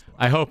Eagles punter.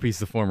 I hope he's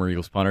the former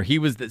Eagles punter. He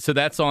was so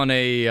that's on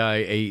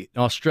a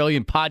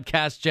Australian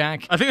podcast,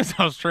 Jack? I think it's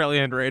an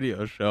Australian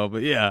radio show,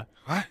 but yeah.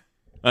 What?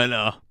 I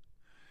know.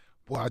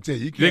 Boy, I tell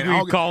you, you think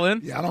can't we call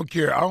in? Yeah, I don't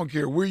care. I don't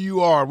care where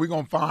you are. We're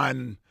gonna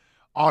find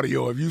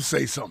audio if you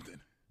say something.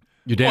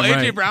 You're damn AJ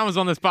right. Brown was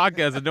on this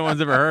podcast that no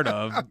one's ever heard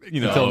of.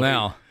 Until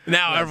now.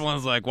 Now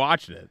everyone's like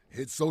watching it.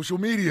 Hit social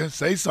media,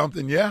 say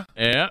something, yeah.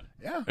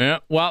 Yeah.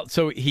 Well,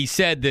 so he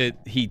said that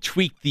he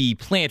tweaked the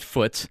plant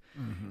foot,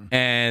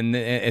 and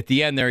at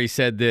the end there he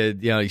said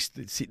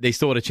that they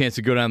still had a chance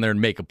to go down there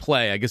and make a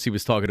play. I guess he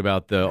was talking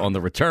about on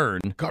the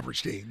return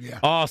Coverage team, yeah.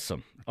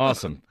 Awesome.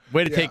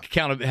 Way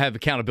to have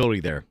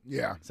accountability there.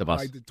 Yeah. Siposs. I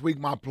like to tweak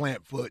my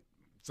plant foot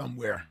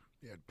somewhere.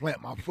 Yeah,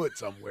 plant my foot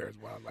somewhere is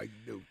what I like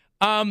to do.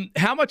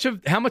 How much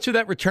of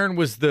that return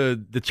was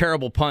the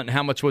terrible punt, and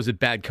how much was it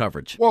bad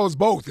coverage? Well, it's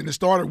both, and it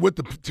started with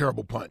the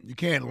terrible punt. You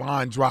can't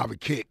line drive a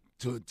kick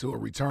to a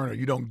returner.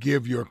 You don't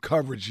give your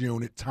coverage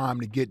unit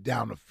time to get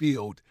down the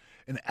field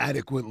and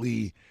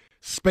adequately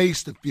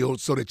space the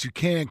field so that you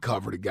can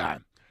cover the guy.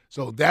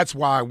 So that's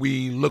why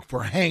we look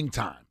for hang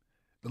time.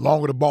 The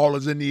longer the ball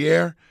is in the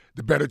air,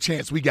 the better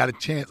chance we got a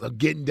chance of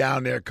getting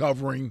down there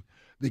covering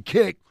the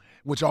kick,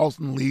 which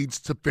often leads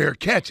to fair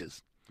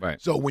catches.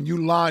 Right. So when you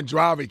line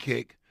drive a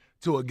kick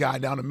to a guy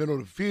down the middle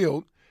of the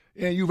field,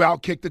 and you've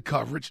outkicked the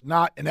coverage,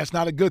 and that's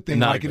not a good thing,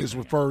 like it is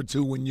referred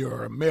to when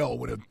you're a male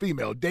with a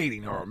female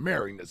dating or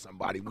marrying to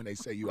somebody when they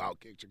say you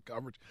outkicked your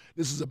coverage.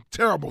 This is a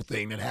terrible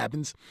thing that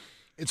happens.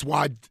 It's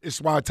why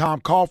Tom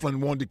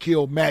Coughlin wanted to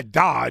kill Matt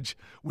Dodge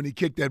when he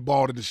kicked that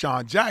ball to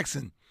Deshaun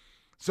Jackson.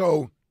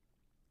 So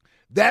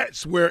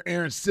that's where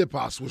Aaron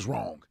Siposs was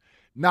wrong.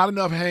 Not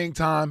enough hang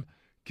time,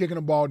 kicking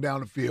the ball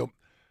down the field.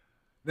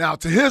 Now,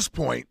 to his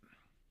point,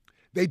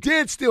 they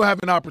did still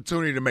have an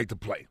opportunity to make the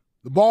play.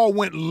 The ball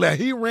went left.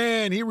 He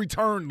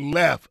returned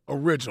left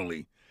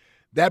originally.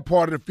 That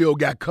part of the field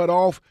got cut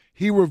off.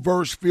 He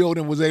reversed field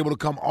and was able to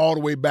come all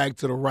the way back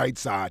to the right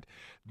side.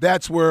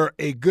 That's where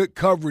a good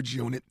coverage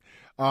unit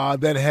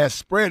that has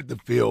spread the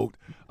field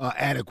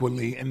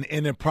adequately and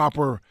in the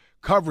proper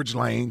coverage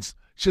lanes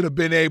should have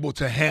been able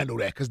to handle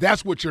that, because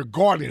that's what you're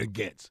guarding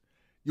against.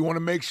 You want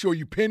to make sure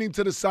you pin him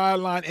to the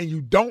sideline and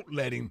you don't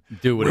let him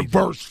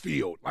reverse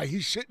field. Like,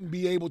 he shouldn't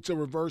be able to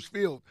reverse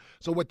field.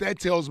 So what that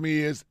tells me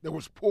is there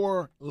was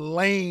poor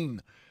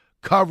lane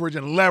coverage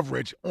and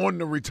leverage on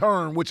the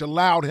return, which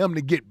allowed him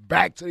to get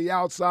back to the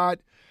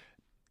outside.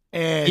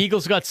 And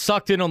Eagles got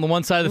sucked in on the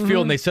one side of the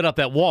field, and they set up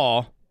that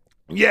wall.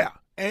 Yeah,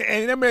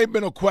 and there may have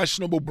been a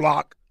questionable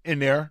block in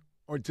there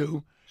or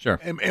two. Sure.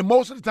 And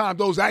most of the time,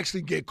 those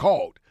actually get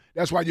called.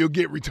 That's why you'll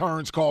get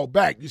returns called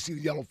back. You see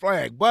the yellow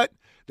flag, but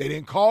they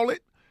didn't call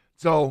it.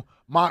 So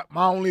my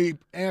only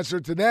answer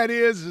to that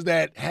is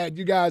that had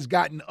you guys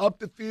gotten up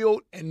the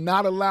field and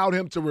not allowed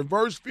him to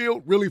reverse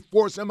field, really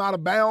force him out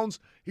of bounds,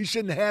 he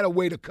shouldn't have had a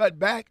way to cut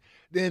back,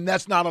 then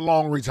that's not a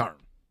long return.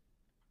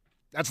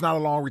 That's not a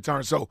long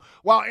return. So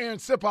while Aaron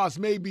Siposs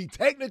may be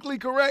technically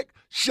correct,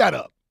 shut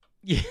up.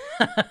 Yeah.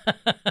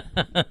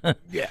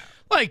 Yeah.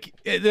 Like,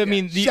 I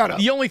mean,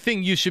 the only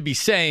thing you should be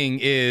saying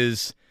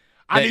is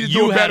I need to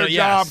do a better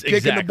job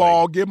kicking the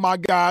ball, give my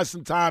guys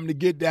some time to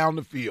get down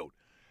the field.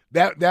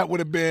 That would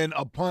have been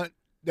a punt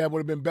that would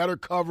have been better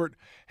covered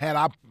had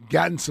I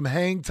gotten some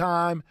hang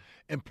time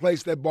and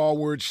placed that ball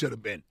where it should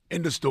have been.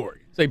 End of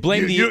story. So he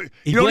blamed you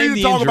don't need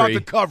to talk about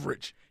the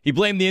coverage. He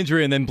blamed the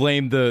injury and then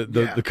blamed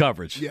the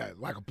coverage. Yeah,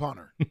 like a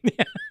punter.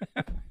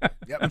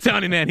 Yep. I'm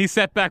telling you, man, he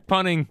set back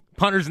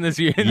punters in this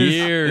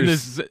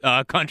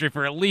country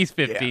for at least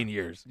 15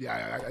 years.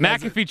 Yeah,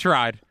 McAfee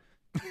tried.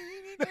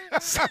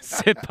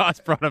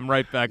 Siposs brought him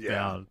right back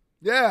down.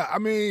 Yeah, I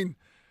mean,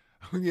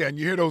 and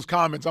you hear those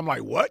comments, I'm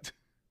like, what?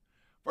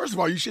 First of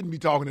all, you shouldn't be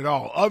talking at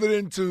all, other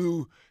than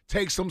to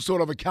take some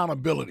sort of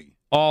accountability.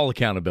 All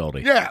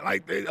accountability. Yeah,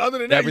 like, other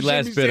than that, every you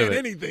last shouldn't be bit saying of it.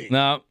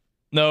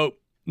 Anything.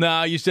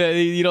 No, you said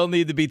you don't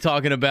need to be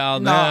talking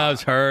about, I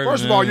was hurt.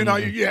 First of all,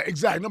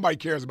 exactly. Nobody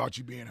cares about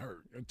you being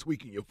hurt and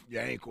tweaking your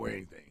ankle or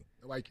anything.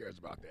 Nobody cares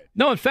about that.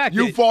 No, in fact.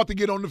 You fought to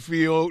get on the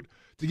field,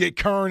 to get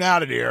Kern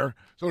out of there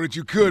so that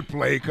you could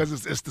play,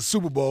 because it's the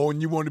Super Bowl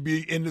and you want to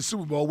be in the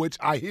Super Bowl, which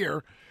I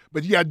hear,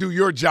 but you got to do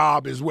your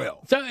job as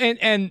well. So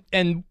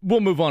and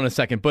we'll move on in a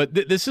second, but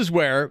this is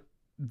where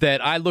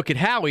that I look at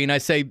Howie and I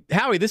say,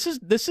 Howie, this is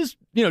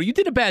you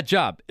did a bad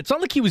job. It's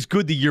not like he was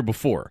good the year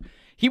before.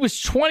 He was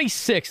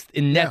 26th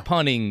in net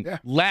punting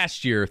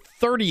last year,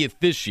 30th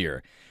this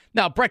year.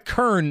 Now, Brett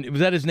Kern, was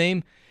that his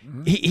name?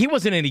 Mm-hmm. He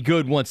wasn't any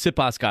good once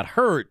Siposs got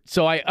hurt,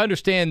 so I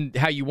understand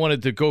how you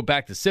wanted to go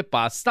back to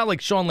Siposs. It's not like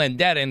Sean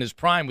Landeta in his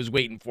prime was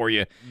waiting for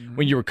you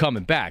when you were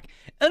coming back.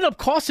 Ended up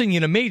costing you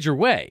in a major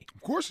way.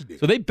 Of course it did.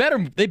 So they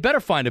better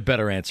find a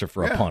better answer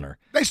for a punter.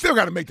 They still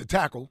got to make the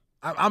tackle.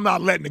 I'm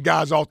not letting the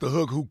guys off the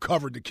hook who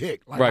covered the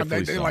kick.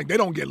 They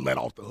don't get let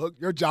off the hook.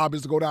 Your job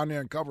is to go down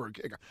there and cover a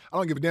kick. I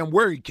don't give a damn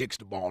where he kicks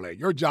the ball at.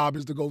 Your job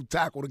is to go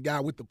tackle the guy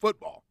with the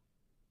football.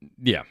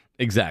 Yeah,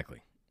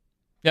 exactly.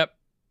 Yep.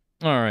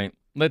 All right.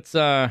 Let's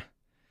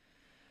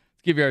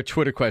give you our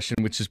Twitter question,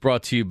 which is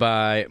brought to you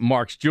by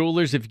Mark's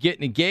Jewelers. If you're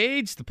getting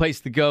engaged, the place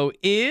to go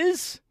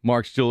is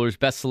Mark's Jewelers.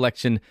 Best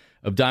selection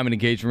of diamond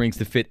engagement rings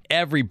to fit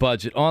every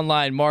budget.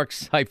 Online,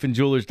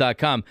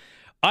 marks-jewelers.com.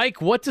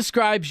 Ike, what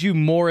describes you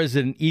more as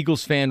an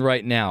Eagles fan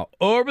right now?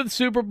 Over the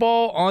Super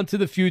Bowl, onto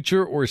the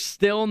future, or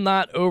still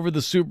not over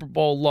the Super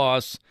Bowl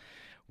loss?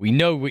 We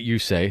know what you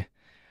say.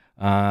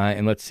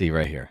 And let's see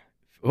right here.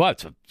 Well,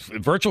 it's a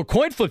virtual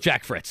coin flip,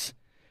 Jack Fritz.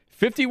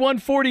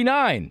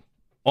 51-49.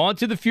 On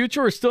to the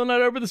future or still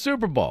not over the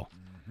Super Bowl?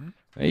 Mm-hmm.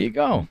 There you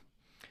go.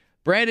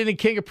 Brandon and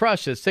King of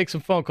Prussia. Let's take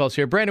some phone calls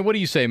here. Brandon, what do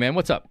you say, man?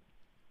 What's up?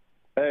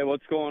 Hey,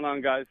 what's going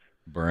on, guys?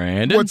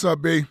 Brandon. What's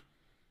up, B?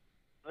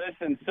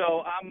 Listen,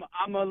 so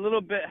I'm a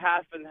little bit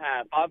half and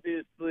half.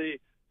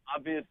 Obviously,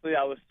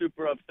 I was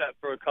super upset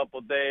for a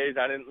couple days.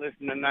 I didn't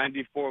listen to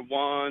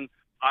 94.1.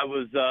 I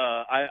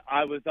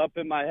was up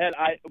in my head.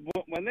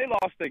 When they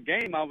lost the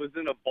game, I was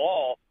in a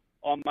ball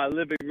on my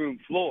living room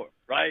floor,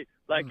 right?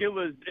 Like it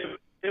was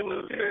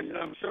serious, and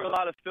I'm sure a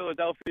lot of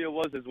Philadelphia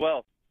was as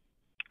well.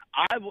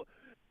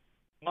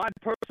 My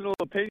personal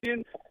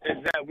opinion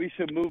is that we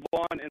should move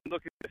on and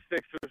look at the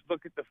Sixers,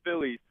 look at the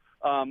Phillies.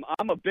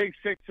 I'm a big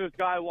Sixers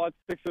guy, watch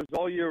Sixers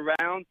all year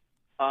round.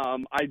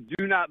 I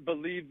do not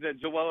believe that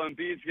Joel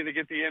Embiid is going to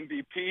get the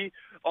MVP,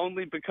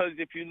 only because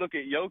if you look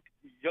at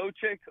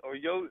Jokic or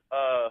him.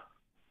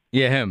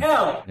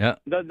 Yeah.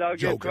 The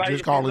Nuggets, Joker. right?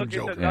 Just if call you him look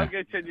Joker. at the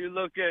Nuggets and you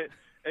look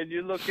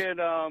at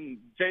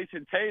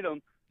Jason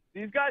Tatum,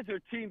 these guys are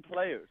team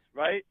players,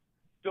 right?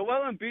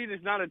 Joel Embiid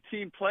is not a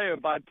team player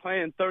by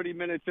playing 30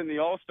 minutes in the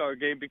All-Star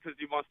game because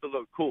he wants to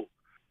look cool.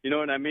 You know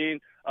what I mean?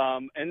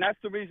 And that's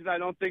the reason I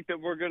don't think that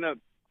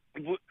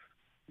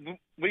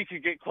we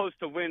could get close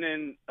to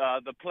winning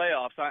the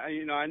playoffs.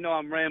 I know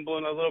I'm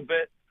rambling a little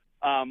bit.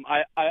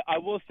 I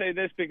will say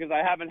this because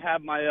I haven't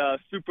had my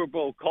Super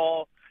Bowl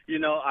call.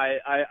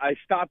 I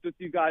stopped with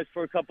you guys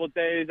for a couple of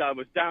days. I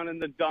was down in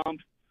the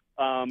dumps.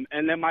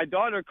 And then my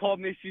daughter called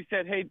me. She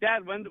said, "Hey,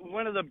 Dad,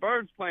 when are the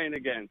Birds playing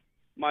again?"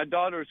 My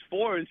daughter's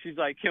 4, and she's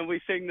like, "Can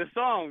we sing the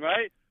song,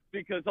 right?"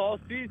 Because all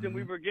season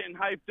we were getting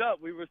hyped up.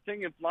 We were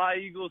singing "Fly,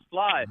 Eagles,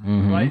 Fly,"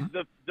 right?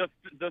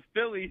 The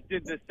Phillies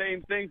did the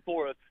same thing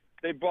for us.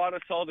 They brought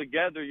us all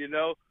together,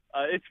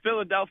 It's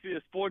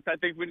Philadelphia sports. I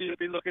think we need to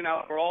be looking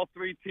out for all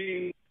three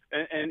teams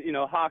and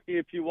hockey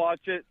if you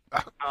watch it.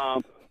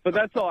 But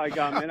that's all I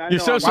got, man. Why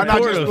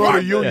not just throw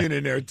the Union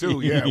in there, too?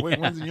 Yeah.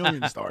 When's the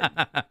Union starting?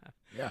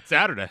 Yeah.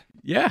 Saturday.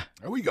 Yeah.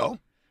 There we go.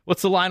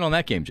 What's the line on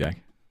that game,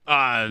 Jack?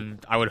 I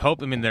would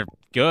hope. I mean, they're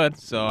good,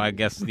 so I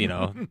guess I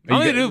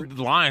only do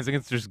lines. I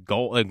think it's just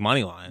goal, like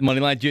money line. Money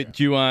line. Do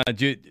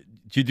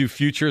you do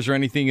futures or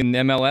anything in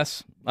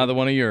MLS? Either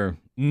one of you? Or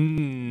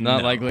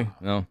not likely.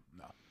 No.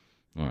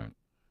 All right.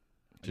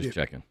 Just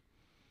checking.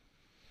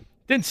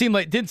 Didn't seem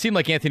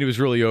like Anthony was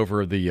really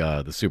over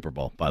the Super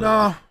Bowl. By the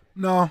way.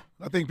 No.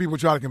 I think people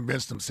try to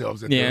convince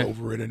themselves that they're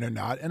over it and they're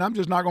not, and I'm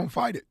just not going to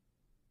fight it.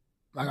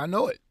 Like I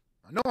know it.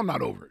 I know I'm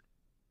not over it.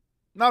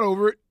 Not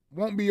over it.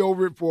 Won't be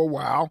over it for a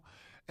while.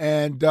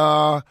 And,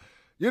 the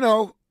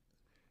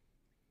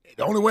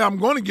only way I'm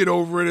going to get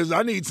over it is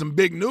I need some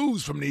big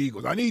news from the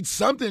Eagles. I need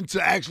something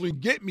to actually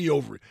get me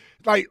over it.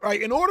 Like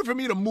in order for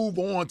me to move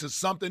on to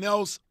something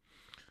else,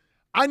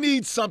 I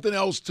need something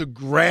else to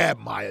grab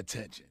my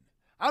attention.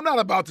 I'm not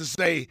about to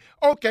say,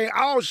 okay,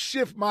 I'll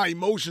shift my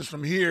emotions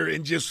from here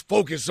and just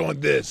focus on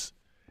this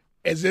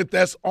as if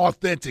that's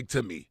authentic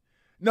to me.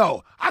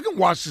 No, I can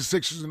watch the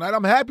Sixers tonight.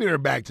 I'm happy they're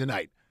back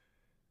tonight.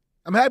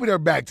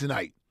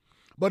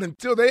 But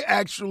until they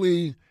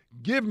actually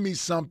give me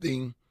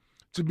something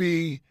to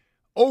be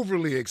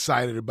overly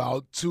excited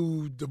about,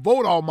 to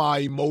devote all my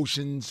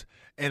emotions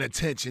and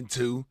attention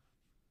to,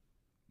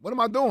 what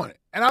am I doing?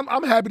 And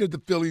I'm happy that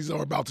the Phillies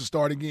are about to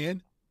start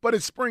again. But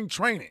it's spring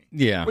training.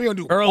 Yeah. We're going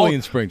to do early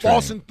in spring training.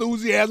 False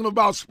enthusiasm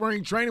about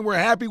spring training. We're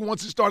happy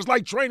once it starts. It's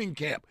like training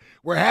camp.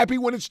 We're happy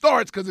when it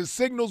starts because it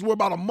signals we're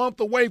about a month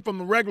away from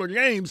the regular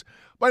games.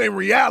 But in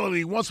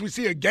reality, once we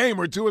see a game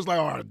or two, it's like,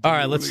 all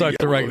right, let's start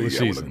the regular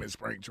season. We're looking at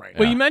spring training.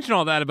 Well, you mentioned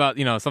all that about,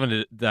 something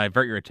to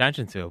divert your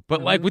attention to.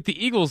 But, with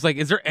the Eagles,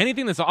 is there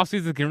anything this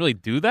offseason that can really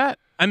do that?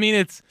 I mean,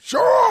 it's...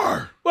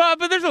 Sure! Well,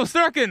 but they're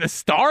not getting a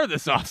star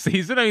this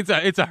offseason. I mean,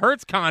 it's a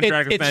Hurts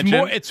contract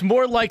extension. It's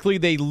more likely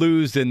they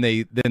lose than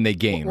they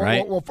gain,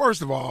 right? Well,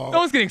 first of all... No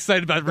one's getting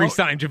excited about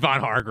re-signing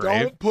Javon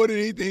Hargrave. Don't put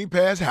anything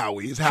past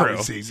Howie. It's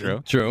Howie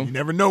season. True. You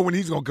never know when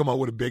he's going to come up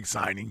with a big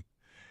signing.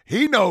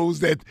 He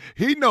knows that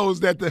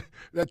the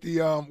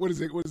what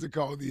is it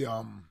called?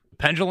 The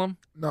pendulum?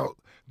 No,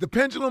 the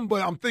pendulum.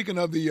 But I'm thinking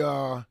of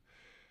the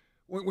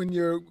when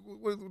you're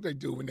what do they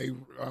do when they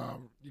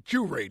your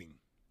Q rating,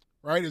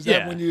 right? Is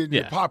that when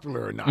you're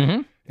popular or not?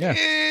 Mm-hmm. Yeah.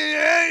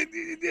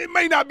 It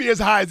may not be as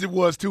high as it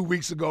was 2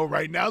 weeks ago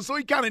right now, so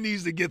he kind of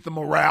needs to get the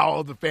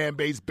morale of the fan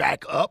base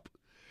back up.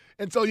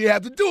 And so you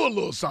have to do a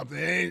little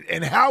something.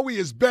 And Howie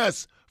is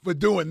best for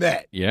doing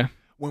that. Yeah.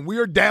 When we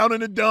are down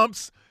in the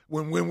dumps,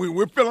 when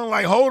we're feeling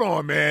like, hold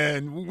on,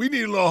 man, we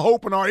need a little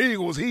hope in our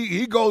Eagles,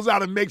 he goes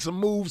out and makes a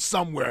move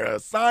somewhere, a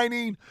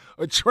signing,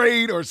 a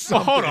trade, or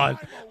something. Well,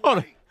 hold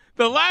on.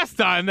 The last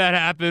time that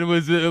happened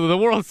was the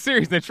World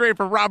Series. They traded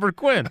for Robert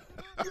Quinn.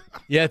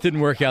 Yeah, it didn't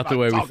work out the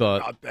way we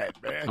thought. About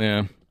that, man.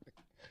 Yeah.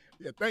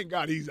 Yeah, thank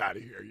God he's out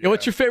of here. Yeah,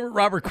 what's your favorite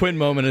Robert Quinn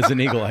moment as an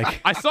Eagle?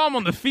 I saw him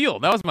on the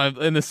field. That was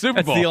in the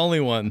Super Bowl. That's the only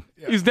one.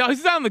 Yeah. He's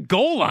down the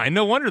goal line.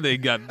 No wonder they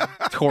got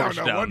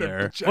torched down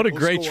there. What a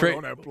great trade!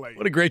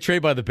 What a great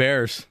trade by the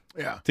Bears.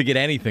 Yeah. To get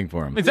anything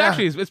for him.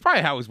 It's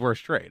probably Howie's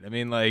worst trade. I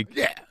mean,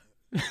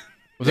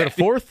 Was that a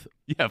fourth?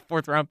 Yeah,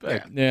 fourth round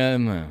pick. Yeah.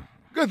 No.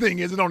 Good thing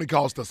is it only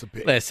cost us a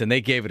pick. Listen, they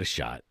gave it a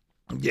shot.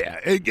 Yeah,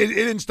 it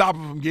didn't stop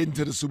them from getting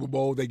to the Super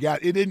Bowl. It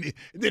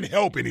didn't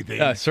help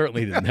anything.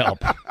 Certainly didn't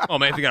help. Oh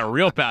man, if they got a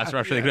real pass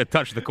rusher, they could have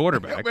touched the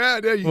quarterback.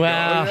 Well, there you go.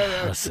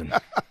 Yeah. Listen,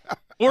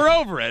 we're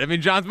over it. I mean,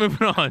 John's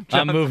moving on.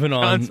 I'm moving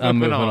on.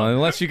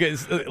 Unless you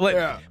guys,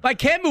 I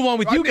can't move on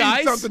with you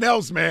guys.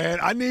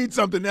 I need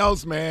something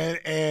else, man.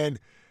 And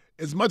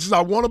as much as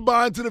I want to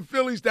buy into the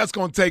Phillies, that's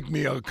going to take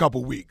me a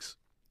couple weeks.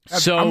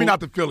 Not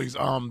the Phillies,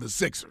 the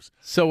Sixers.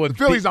 So the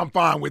Phillies, I'm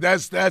fine with.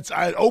 That's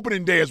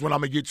opening day is when I'm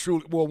gonna get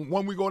truly. Well,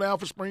 when we go down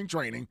for spring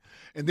training,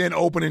 and then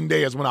opening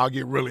day is when I'll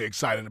get really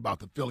excited about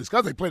the Phillies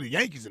because they play the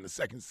Yankees in the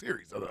second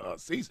series of the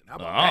season. How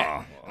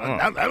about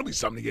that? That'll be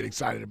something to get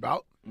excited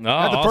about.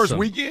 First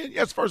weekend.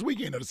 Yeah, it's the first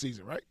weekend of the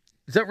season, right?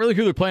 Is that really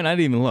who they're playing? I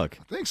didn't even look.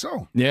 I think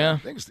so. Yeah, I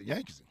think it's the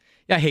Yankees.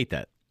 Yeah, I hate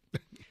that.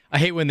 I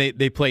hate when they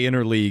play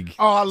interleague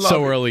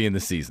early in the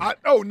season.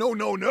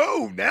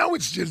 No. Now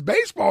it's just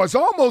baseball. It's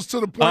almost to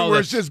the point where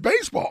it's just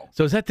baseball.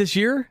 So is that this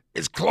year?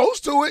 It's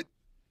close to it.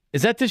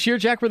 Is that this year,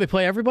 Jack, where they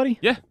play everybody?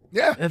 Yeah.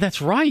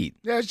 That's right.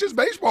 Yeah, it's just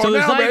baseball so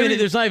now, baby.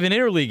 There's not even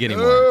interleague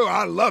anymore. Oh,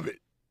 I love it.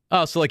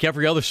 Oh, so like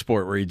every other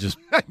sport where you just...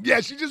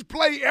 Yes, you just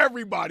play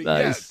everybody,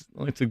 yes.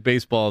 It took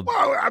baseball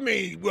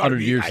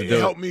 100 years to do it.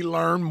 Helped me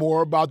learn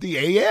more about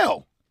the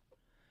AL.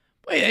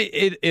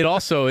 It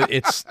also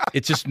it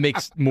just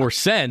makes more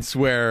sense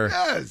where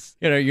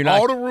you're not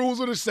all the rules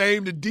are the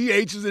same. The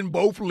DH is in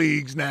both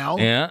leagues now.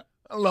 Yeah,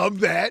 I love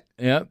that.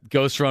 Yeah,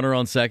 ghost runner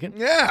on second.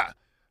 Yeah,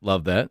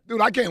 love that,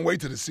 dude. I can't wait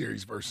to the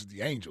series versus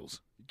the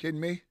Angels. You kidding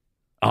me?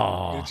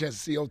 Oh, get a chance to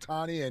see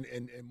Ohtani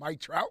and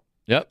Mike Trout.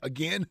 Yep,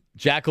 again.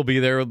 Jack will be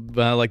there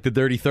like the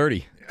dirty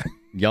 30,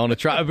 yelling at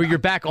Trout. But you're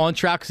back on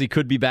Trout because he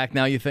could be back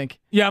now. You think?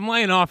 Yeah, I'm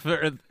laying off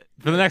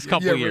for the next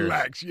couple of years.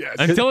 Relax, yes.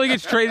 Until he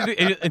gets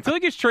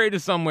traded to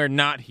somewhere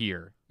not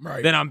here.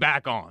 Right. Then I'm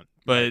back on.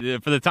 But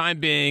for the time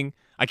being,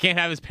 I can't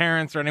have his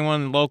parents or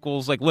anyone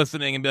locals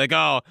listening and be like,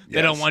 "Oh,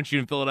 they don't want you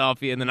in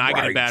Philadelphia," and then I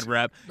get a bad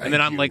rep. And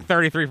then I'm like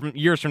 33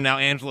 years from now,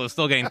 Angela's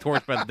still getting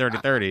torched by the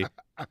 30-30.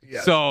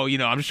 Yes. So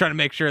I'm just trying to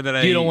make sure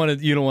that you don't want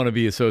to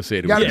be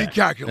associated. You got with to be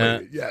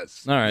calculated.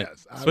 Yes. All right.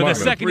 Yes. But the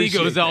second he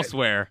goes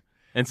elsewhere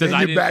and says,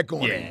 "I did back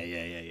on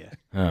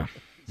Yeah.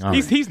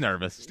 He's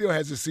nervous. Still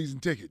has his season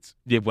tickets.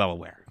 Yeah, well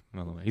aware.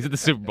 He's at the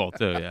Super Bowl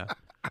too. Yeah.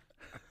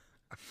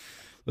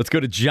 Let's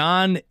go to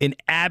John in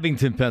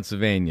Abington,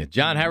 Pennsylvania.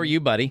 John, how are you,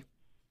 buddy?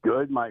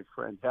 Good, my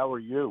friend. How are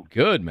you?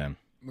 Good, man.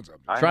 What's up?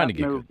 I Trying to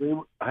get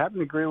good. I happen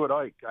to agree with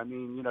Ike. I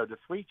mean, the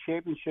three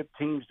championship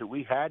teams that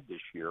we had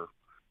this year,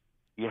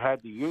 you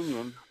had the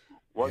Union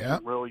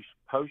wasn't really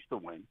supposed to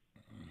win,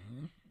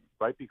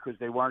 right? Because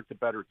they weren't the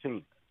better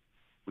team.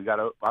 We got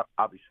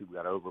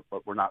over,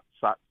 but we're not.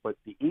 But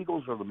the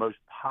Eagles are the most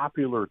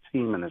popular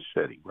team in the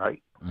city,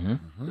 right?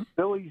 Mm-hmm. The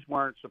Phillies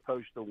weren't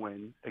supposed to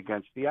win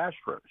against the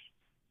Astros,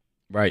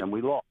 right? And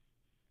we lost,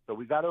 so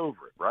we got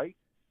over it, right?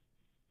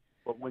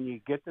 But when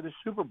you get to the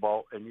Super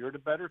Bowl and you're the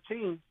better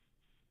team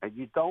and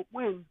you don't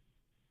win,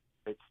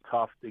 it's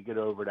tough to get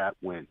over that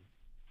win,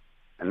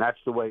 and that's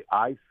the way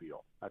I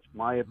feel. That's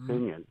my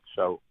opinion.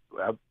 So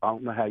I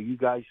don't know how you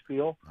guys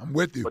feel. I'm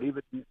with you. But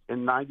even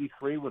in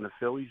 '93, when the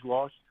Phillies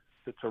lost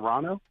to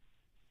Toronto,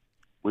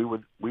 we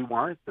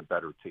weren't the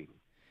better team.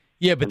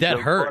 Yeah, but and that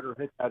Joe hurt. Carter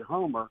hit that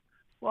homer.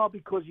 Well,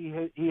 because he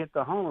hit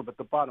the homer, but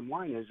the bottom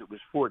line is it was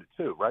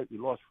 4-2, right? We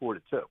lost 4-2.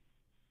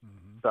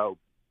 So,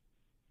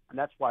 and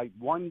that's why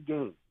one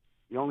game.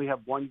 You only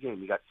have one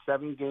game. You got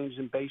 7 games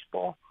in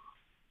baseball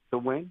to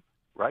win,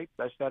 right?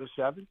 Best out of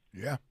 7.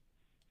 Yeah.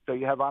 So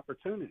you have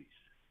opportunities.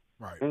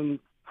 Right. In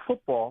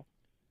football,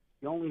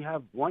 you only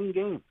have one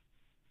game,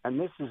 and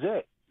this is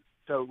it.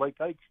 So, like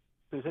to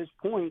his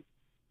point,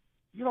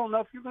 you don't know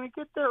if you're going to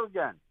get there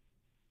again.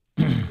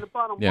 The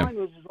bottom line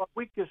is our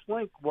weakest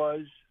link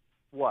was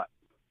what?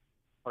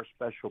 Our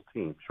special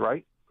teams,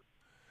 right?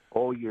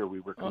 All year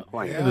we were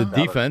complaining. The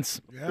defense.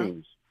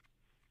 Teams.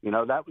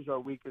 That was our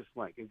weakest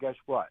link. And guess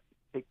what?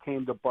 It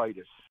came to bite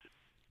us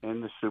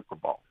in the Super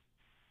Bowl.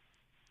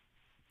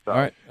 All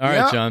right,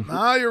 John.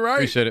 No, you're right.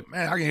 Appreciate it.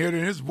 Man, I can hear it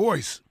in his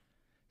voice.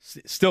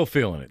 Still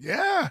feeling it.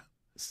 Yeah.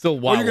 Still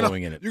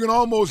wallowing in it. You can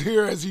almost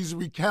hear as he's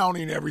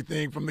recounting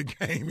everything from the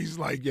game. He's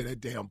like, yeah,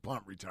 that damn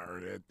punt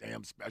return, that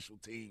damn special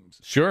teams.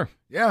 Sure.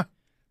 Yeah.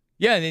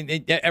 Yeah,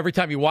 and every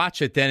time you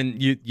watch it, then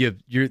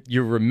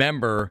you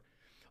remember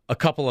a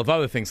couple of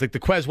other things, like the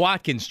Quez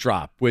Watkins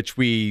drop, which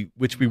we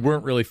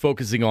weren't really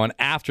focusing on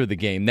after the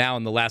game. Now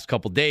in the last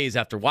couple of days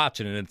after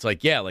watching it, it's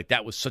like, yeah, like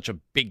that was such a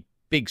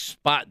big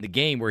spot in the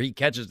game where he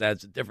catches that.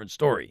 It's a different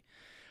story.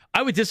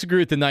 I would disagree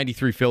with the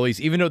 93 Phillies,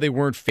 even though they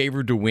weren't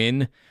favored to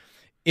win.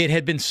 It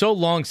had been so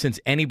long since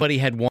anybody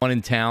had won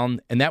in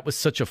town, and that was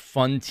such a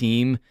fun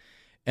team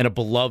and a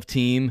beloved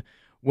team.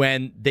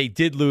 When they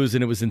did lose,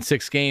 and it was in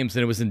 6 games,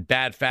 and it was in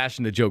bad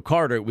fashion to Joe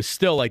Carter, it was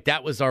still like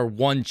that was our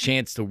one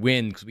chance to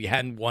win because we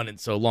hadn't won in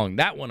so long.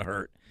 That one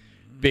hurt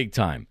big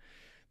time.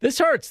 This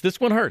hurts. This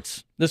one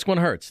hurts. This one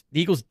hurts.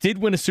 The Eagles did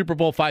win a Super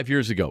Bowl 5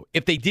 years ago.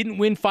 If they didn't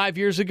win 5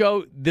 years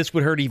ago, this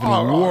would hurt even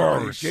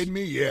worse. Are you kidding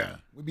me? Yeah.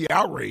 We'd be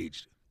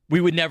outraged.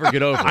 We would never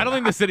get over it. I don't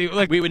think the city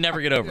we would never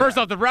get over First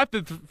off, the rep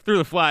that threw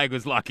the flag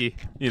was lucky,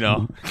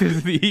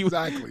 because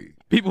exactly.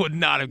 People would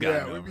not have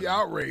gotten it. Yeah, we'd be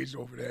outraged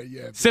over that.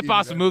 Yeah.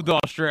 Sipos would move to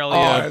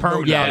Australia.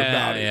 No doubt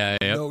about it.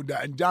 Yeah. No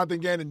doubt. And Jonathan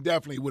Gannon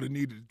definitely would have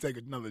needed to take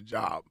another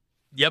job.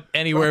 Yep,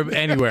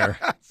 anywhere.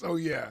 So,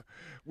 yeah.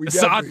 The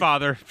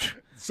Sodfather.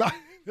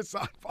 The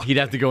Sodfather. He'd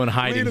have to go in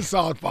hiding. Leave the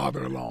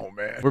Sodfather alone,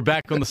 man. We're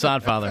back on the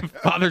Sodfather.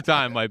 Father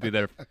time might be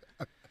there.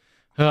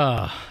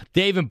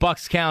 Dave in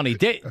Bucks County.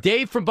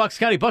 Dave from Bucks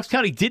County. Bucks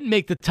County didn't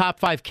make the top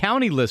 5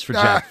 county list for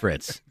Jack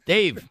Fritz.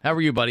 Dave, how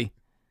are you, buddy?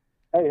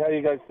 Hey, how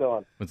you guys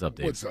doing? What's up,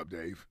 Dave? What's up,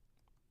 Dave?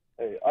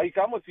 Hey, Ike,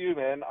 I'm with you,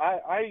 man.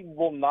 I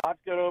will not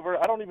get over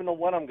it. I don't even know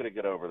when I'm going to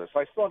get over this.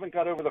 I still haven't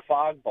got over the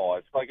fog ball.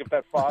 It's like if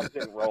that fog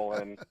didn't roll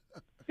in,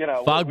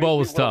 Fog ball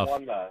was tough.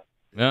 Won that.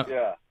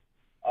 Yeah.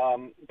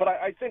 But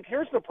I think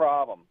here's the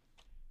problem.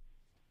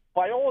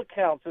 By all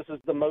accounts, this is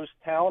the most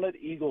talented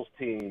Eagles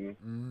team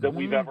that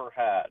we've ever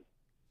had.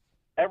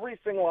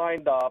 Everything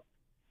lined up,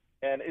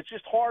 and it's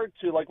just hard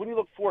to, like, when you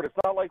look forward, it's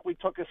not like we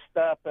took a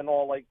step and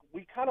all, like,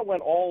 we kind of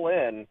went all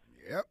in.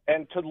 Yep.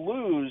 And to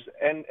lose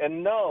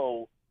and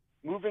know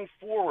moving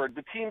forward,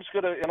 the team's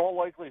going to, in all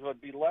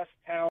likelihood, be less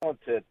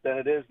talented than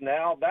it is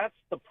now. That's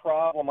the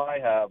problem I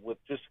have with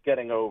just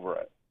getting over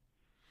it.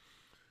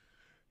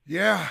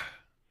 Yeah.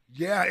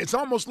 It's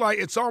almost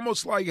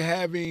like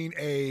having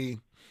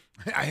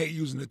I hate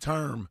using the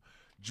term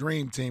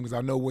dream team because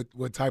I know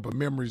what type of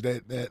memories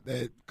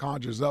that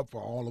conjures up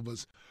for all of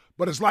us.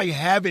 But it's like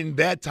having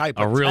that type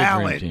of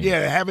talent.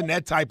 Yeah, having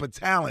that type of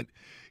talent,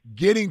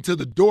 getting to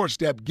the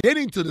doorstep,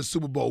 getting to the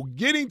Super Bowl,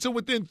 getting to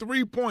within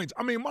 3 points.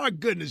 I mean, my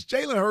goodness,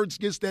 Jalen Hurts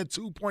gets that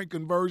 2-point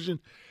conversion.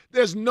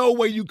 There's no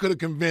way you could have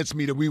convinced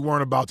me that we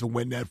weren't about to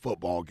win that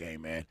football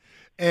game, man.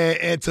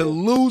 And to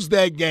lose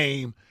that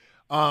game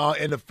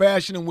in the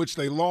fashion in which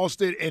they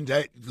lost it, and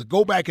to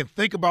go back and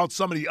think about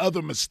some of the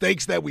other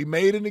mistakes that we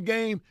made in the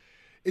game,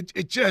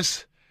 it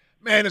just,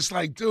 man, it's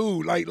like,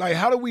 dude, like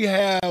how do we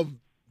have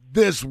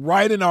this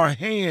right in our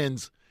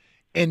hands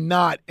and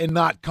not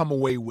come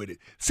away with it?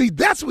 See,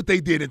 that's what they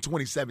did in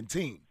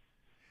 2017.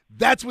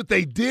 That's what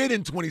they did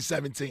in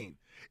 2017.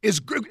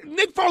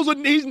 Nick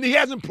Foles, he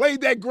hasn't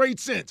played that great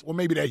since. Well,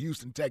 maybe that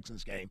Houston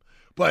Texans game.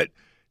 But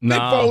Nick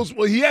Foles,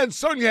 well, he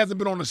certainly hasn't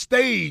been on the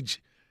stage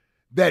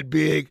that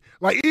big.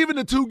 Like, even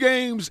the 2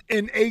 games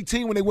in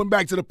 2018 when they went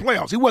back to the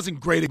playoffs, he wasn't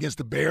great against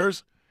the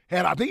Bears.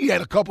 I think he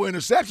had a couple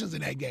interceptions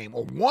in that game,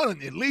 or one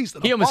at least.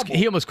 He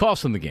almost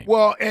cost them the game.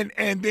 Well, and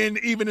then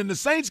even in the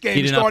Saints game,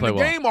 he started the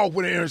game off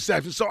with an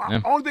interception. So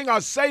the only thing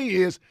I'll say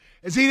is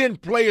he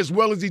didn't play as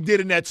well as he did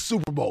in that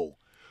Super Bowl.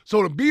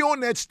 So to be on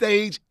that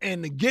stage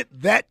and to get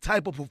that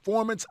type of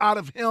performance out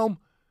of him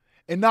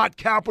and not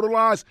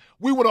capitalize,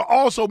 we would have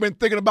also been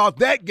thinking about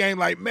that game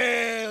like,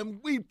 man,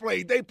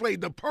 they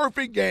played the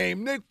perfect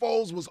game. Nick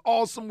Foles was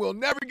awesome. We'll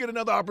never get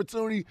another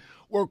opportunity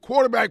where a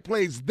quarterback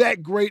plays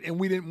that great and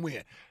we didn't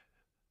win.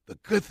 The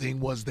good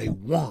thing was they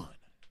won.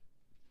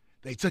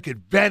 They took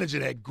advantage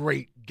of that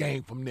great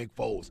game from Nick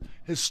Foles,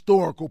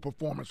 historical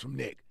performance from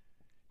Nick.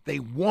 They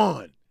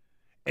won.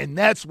 And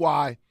that's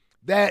why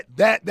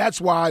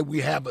that's why we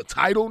have a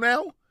title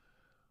now,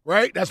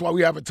 right? That's why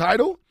we have a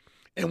title.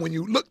 And when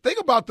you think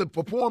about the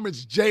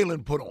performance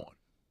Jalen put on,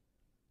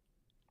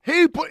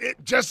 he put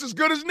it just as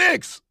good as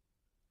Nick's.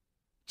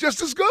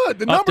 Just as good.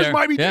 The numbers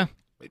might be. Yeah.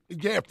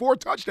 He had 4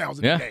 touchdowns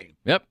in the game.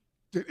 Yep.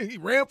 He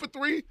ran for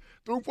 3,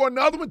 threw for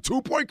another one,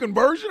 2-point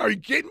conversion. Are you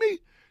kidding me?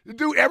 The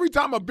dude, every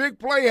time a big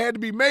play had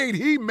to be made,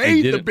 he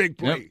made the big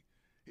play.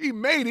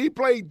 Yep. He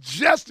played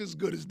just as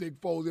good as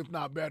Nick Foles, if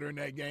not better, in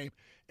that game,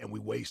 and we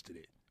wasted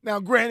it. Now,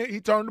 granted,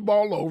 he turned the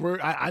ball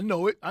over. I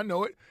know it.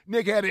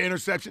 Nick had an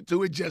interception,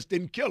 too. It just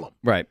didn't kill him.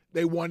 Right.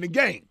 They won the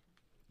game.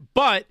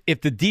 But if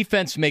the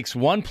defense makes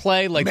one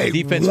play, like the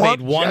defense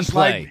made one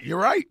play. You're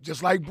right.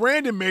 Just like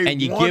Brandon made one play.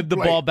 And you give the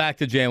ball back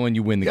to Jalen,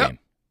 you win the game.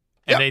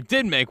 And they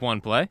did make one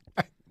play.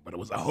 But it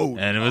was a hold.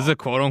 And it was a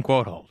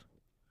quote-unquote hold.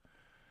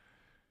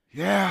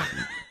 Yeah.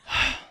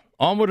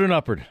 Onward and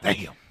upward.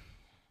 Damn.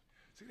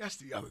 See, that's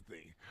the other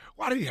thing.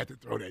 Why did he have to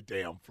throw that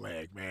damn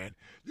flag, man?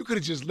 You could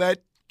have just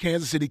let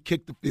Kansas City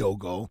kick the field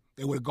goal.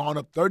 They would have gone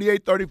up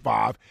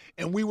 38-35,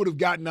 and we would have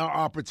gotten our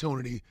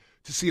opportunity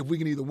to see if we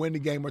can either win the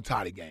game or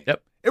tie the game.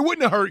 Yep. It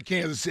wouldn't have hurt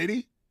Kansas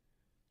City.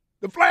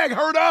 The flag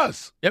hurt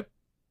us. Yep.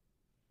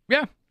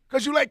 Yeah.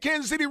 Because you let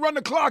Kansas City run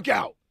the clock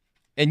out.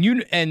 And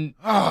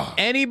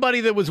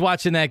anybody that was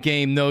watching that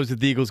game knows that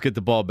the Eagles get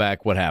the ball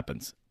back, what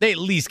happens? They at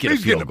least get a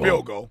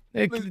field goal.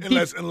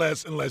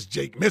 Unless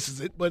Jake misses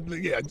it. But,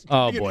 yeah,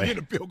 get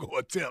a field goal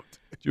attempt.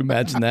 Could you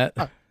imagine that?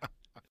 I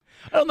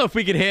don't know if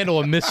we could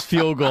handle a missed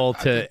field goal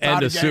to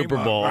end a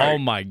Super Bowl. Right. Oh,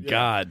 my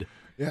God.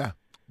 Yeah.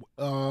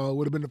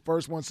 Would have been the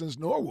first one since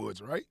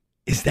Norwood's, right?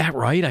 Is that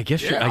right? I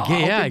guess.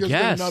 I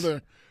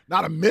guess.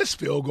 Not a missed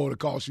field goal to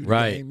cost you the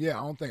right. game. Yeah,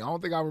 I don't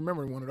think I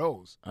remember one of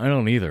those. I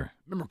don't either. I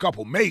remember a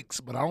couple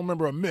makes, but I don't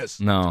remember a miss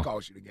to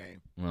cost you the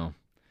game. No.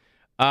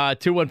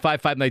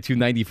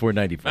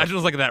 215-592-9494. Imagine it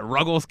was like that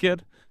Ruggles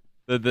kid,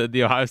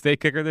 the Ohio State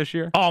kicker this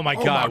year. Oh, my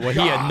God. He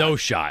had no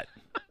shot.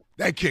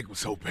 That kick was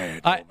so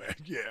bad, man.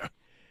 Yeah.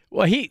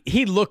 Well,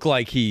 he looked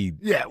like he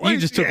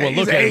just took one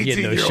look at him.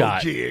 He had no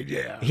shot. Kid,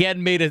 yeah. He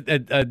hadn't made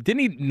didn't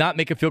he not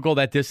make a field goal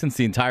that distance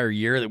the entire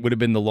year? That would have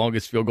been the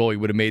longest field goal he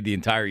would have made the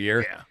entire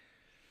year. Yeah.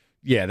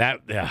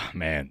 Yeah,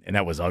 man, and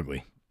that was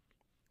ugly.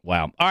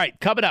 Wow. All right,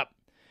 coming up,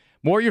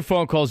 more of your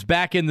phone calls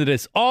back into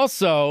this.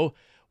 Also,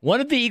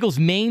 one of the Eagles'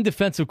 main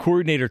defensive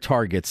coordinator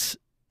targets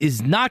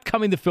is not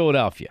coming to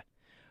Philadelphia.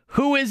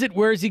 Who is it?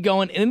 Where is he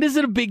going? And is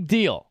it a big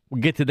deal?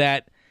 We'll get to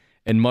that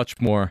and much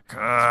more.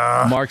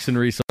 Marks and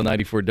Reese on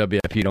 94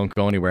 WIP. Don't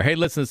go anywhere. Hey,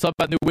 listen, it's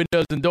about new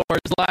windows and doors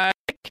like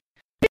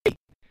me. I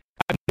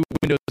have new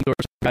windows and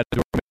doors. I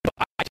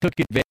took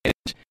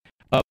advantage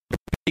of the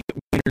big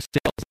winter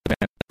sales event.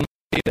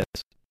 This,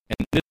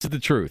 and this is the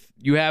truth.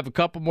 You have a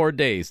couple more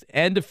days,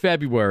 end of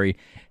February,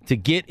 to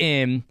get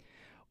in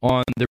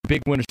on their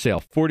big winter sale.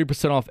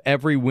 40% off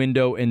every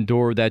window and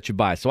door that you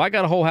buy. So I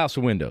got a whole house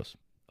of windows.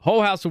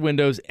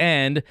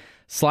 And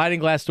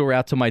sliding glass door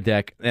out to my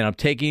deck, and I'm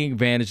taking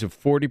advantage of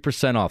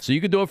 40% off. So you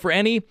can do it for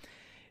any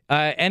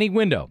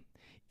window.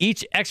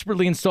 Each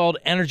expertly installed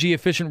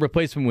energy-efficient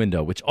replacement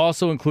window, which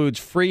also includes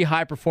free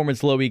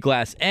high-performance low-E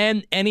glass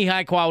and any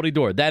high-quality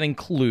door. That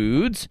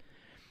includes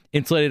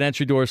insulated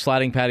entry doors,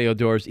 sliding patio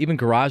doors, even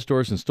garage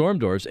doors and storm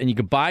doors. And you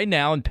can buy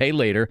now and pay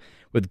later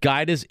with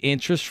Guida's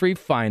interest-free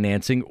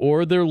financing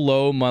or their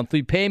low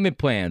monthly payment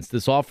plans.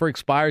 This offer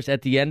expires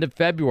at the end of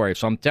February.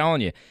 So I'm telling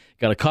you,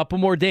 got a couple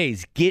more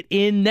days. Get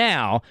in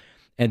now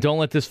and don't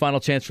let this final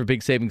chance for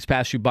big savings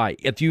pass you by.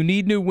 If you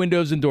need new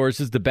windows and doors,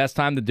 this is the best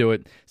time to do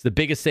it. It's the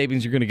biggest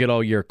savings you're going to get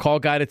all year. Call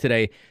Guida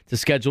today to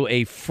schedule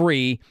a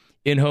free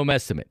in-home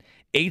estimate.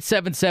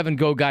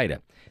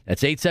 877-GO-GUIDA.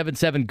 That's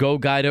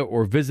 877-GO-GUIDA,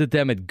 or visit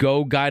them at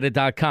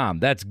GoGuida.com.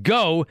 That's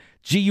go,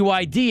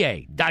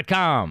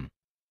 GUIDA.com.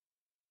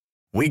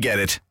 We get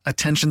it.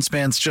 Attention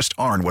spans just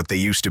aren't what they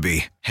used to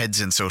be.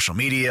 Heads in social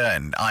media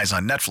and eyes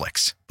on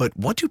Netflix. But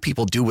what do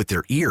people do with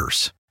their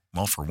ears?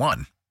 Well, for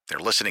one, they're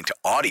listening to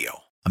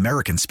audio.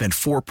 Americans spend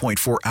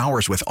 4.4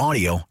 hours with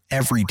audio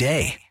every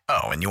day.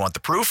 Oh, and you want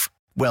the proof?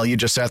 Well, you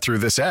just sat through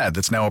this ad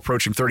that's now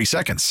approaching 30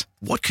 seconds.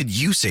 What could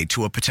you say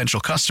to a potential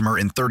customer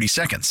in 30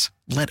 seconds?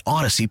 Let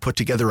Odyssey put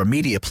together a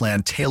media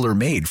plan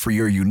tailor-made for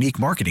your unique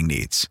marketing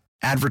needs.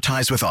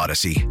 Advertise with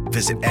Odyssey.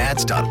 Visit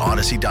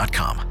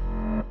ads.odyssey.com.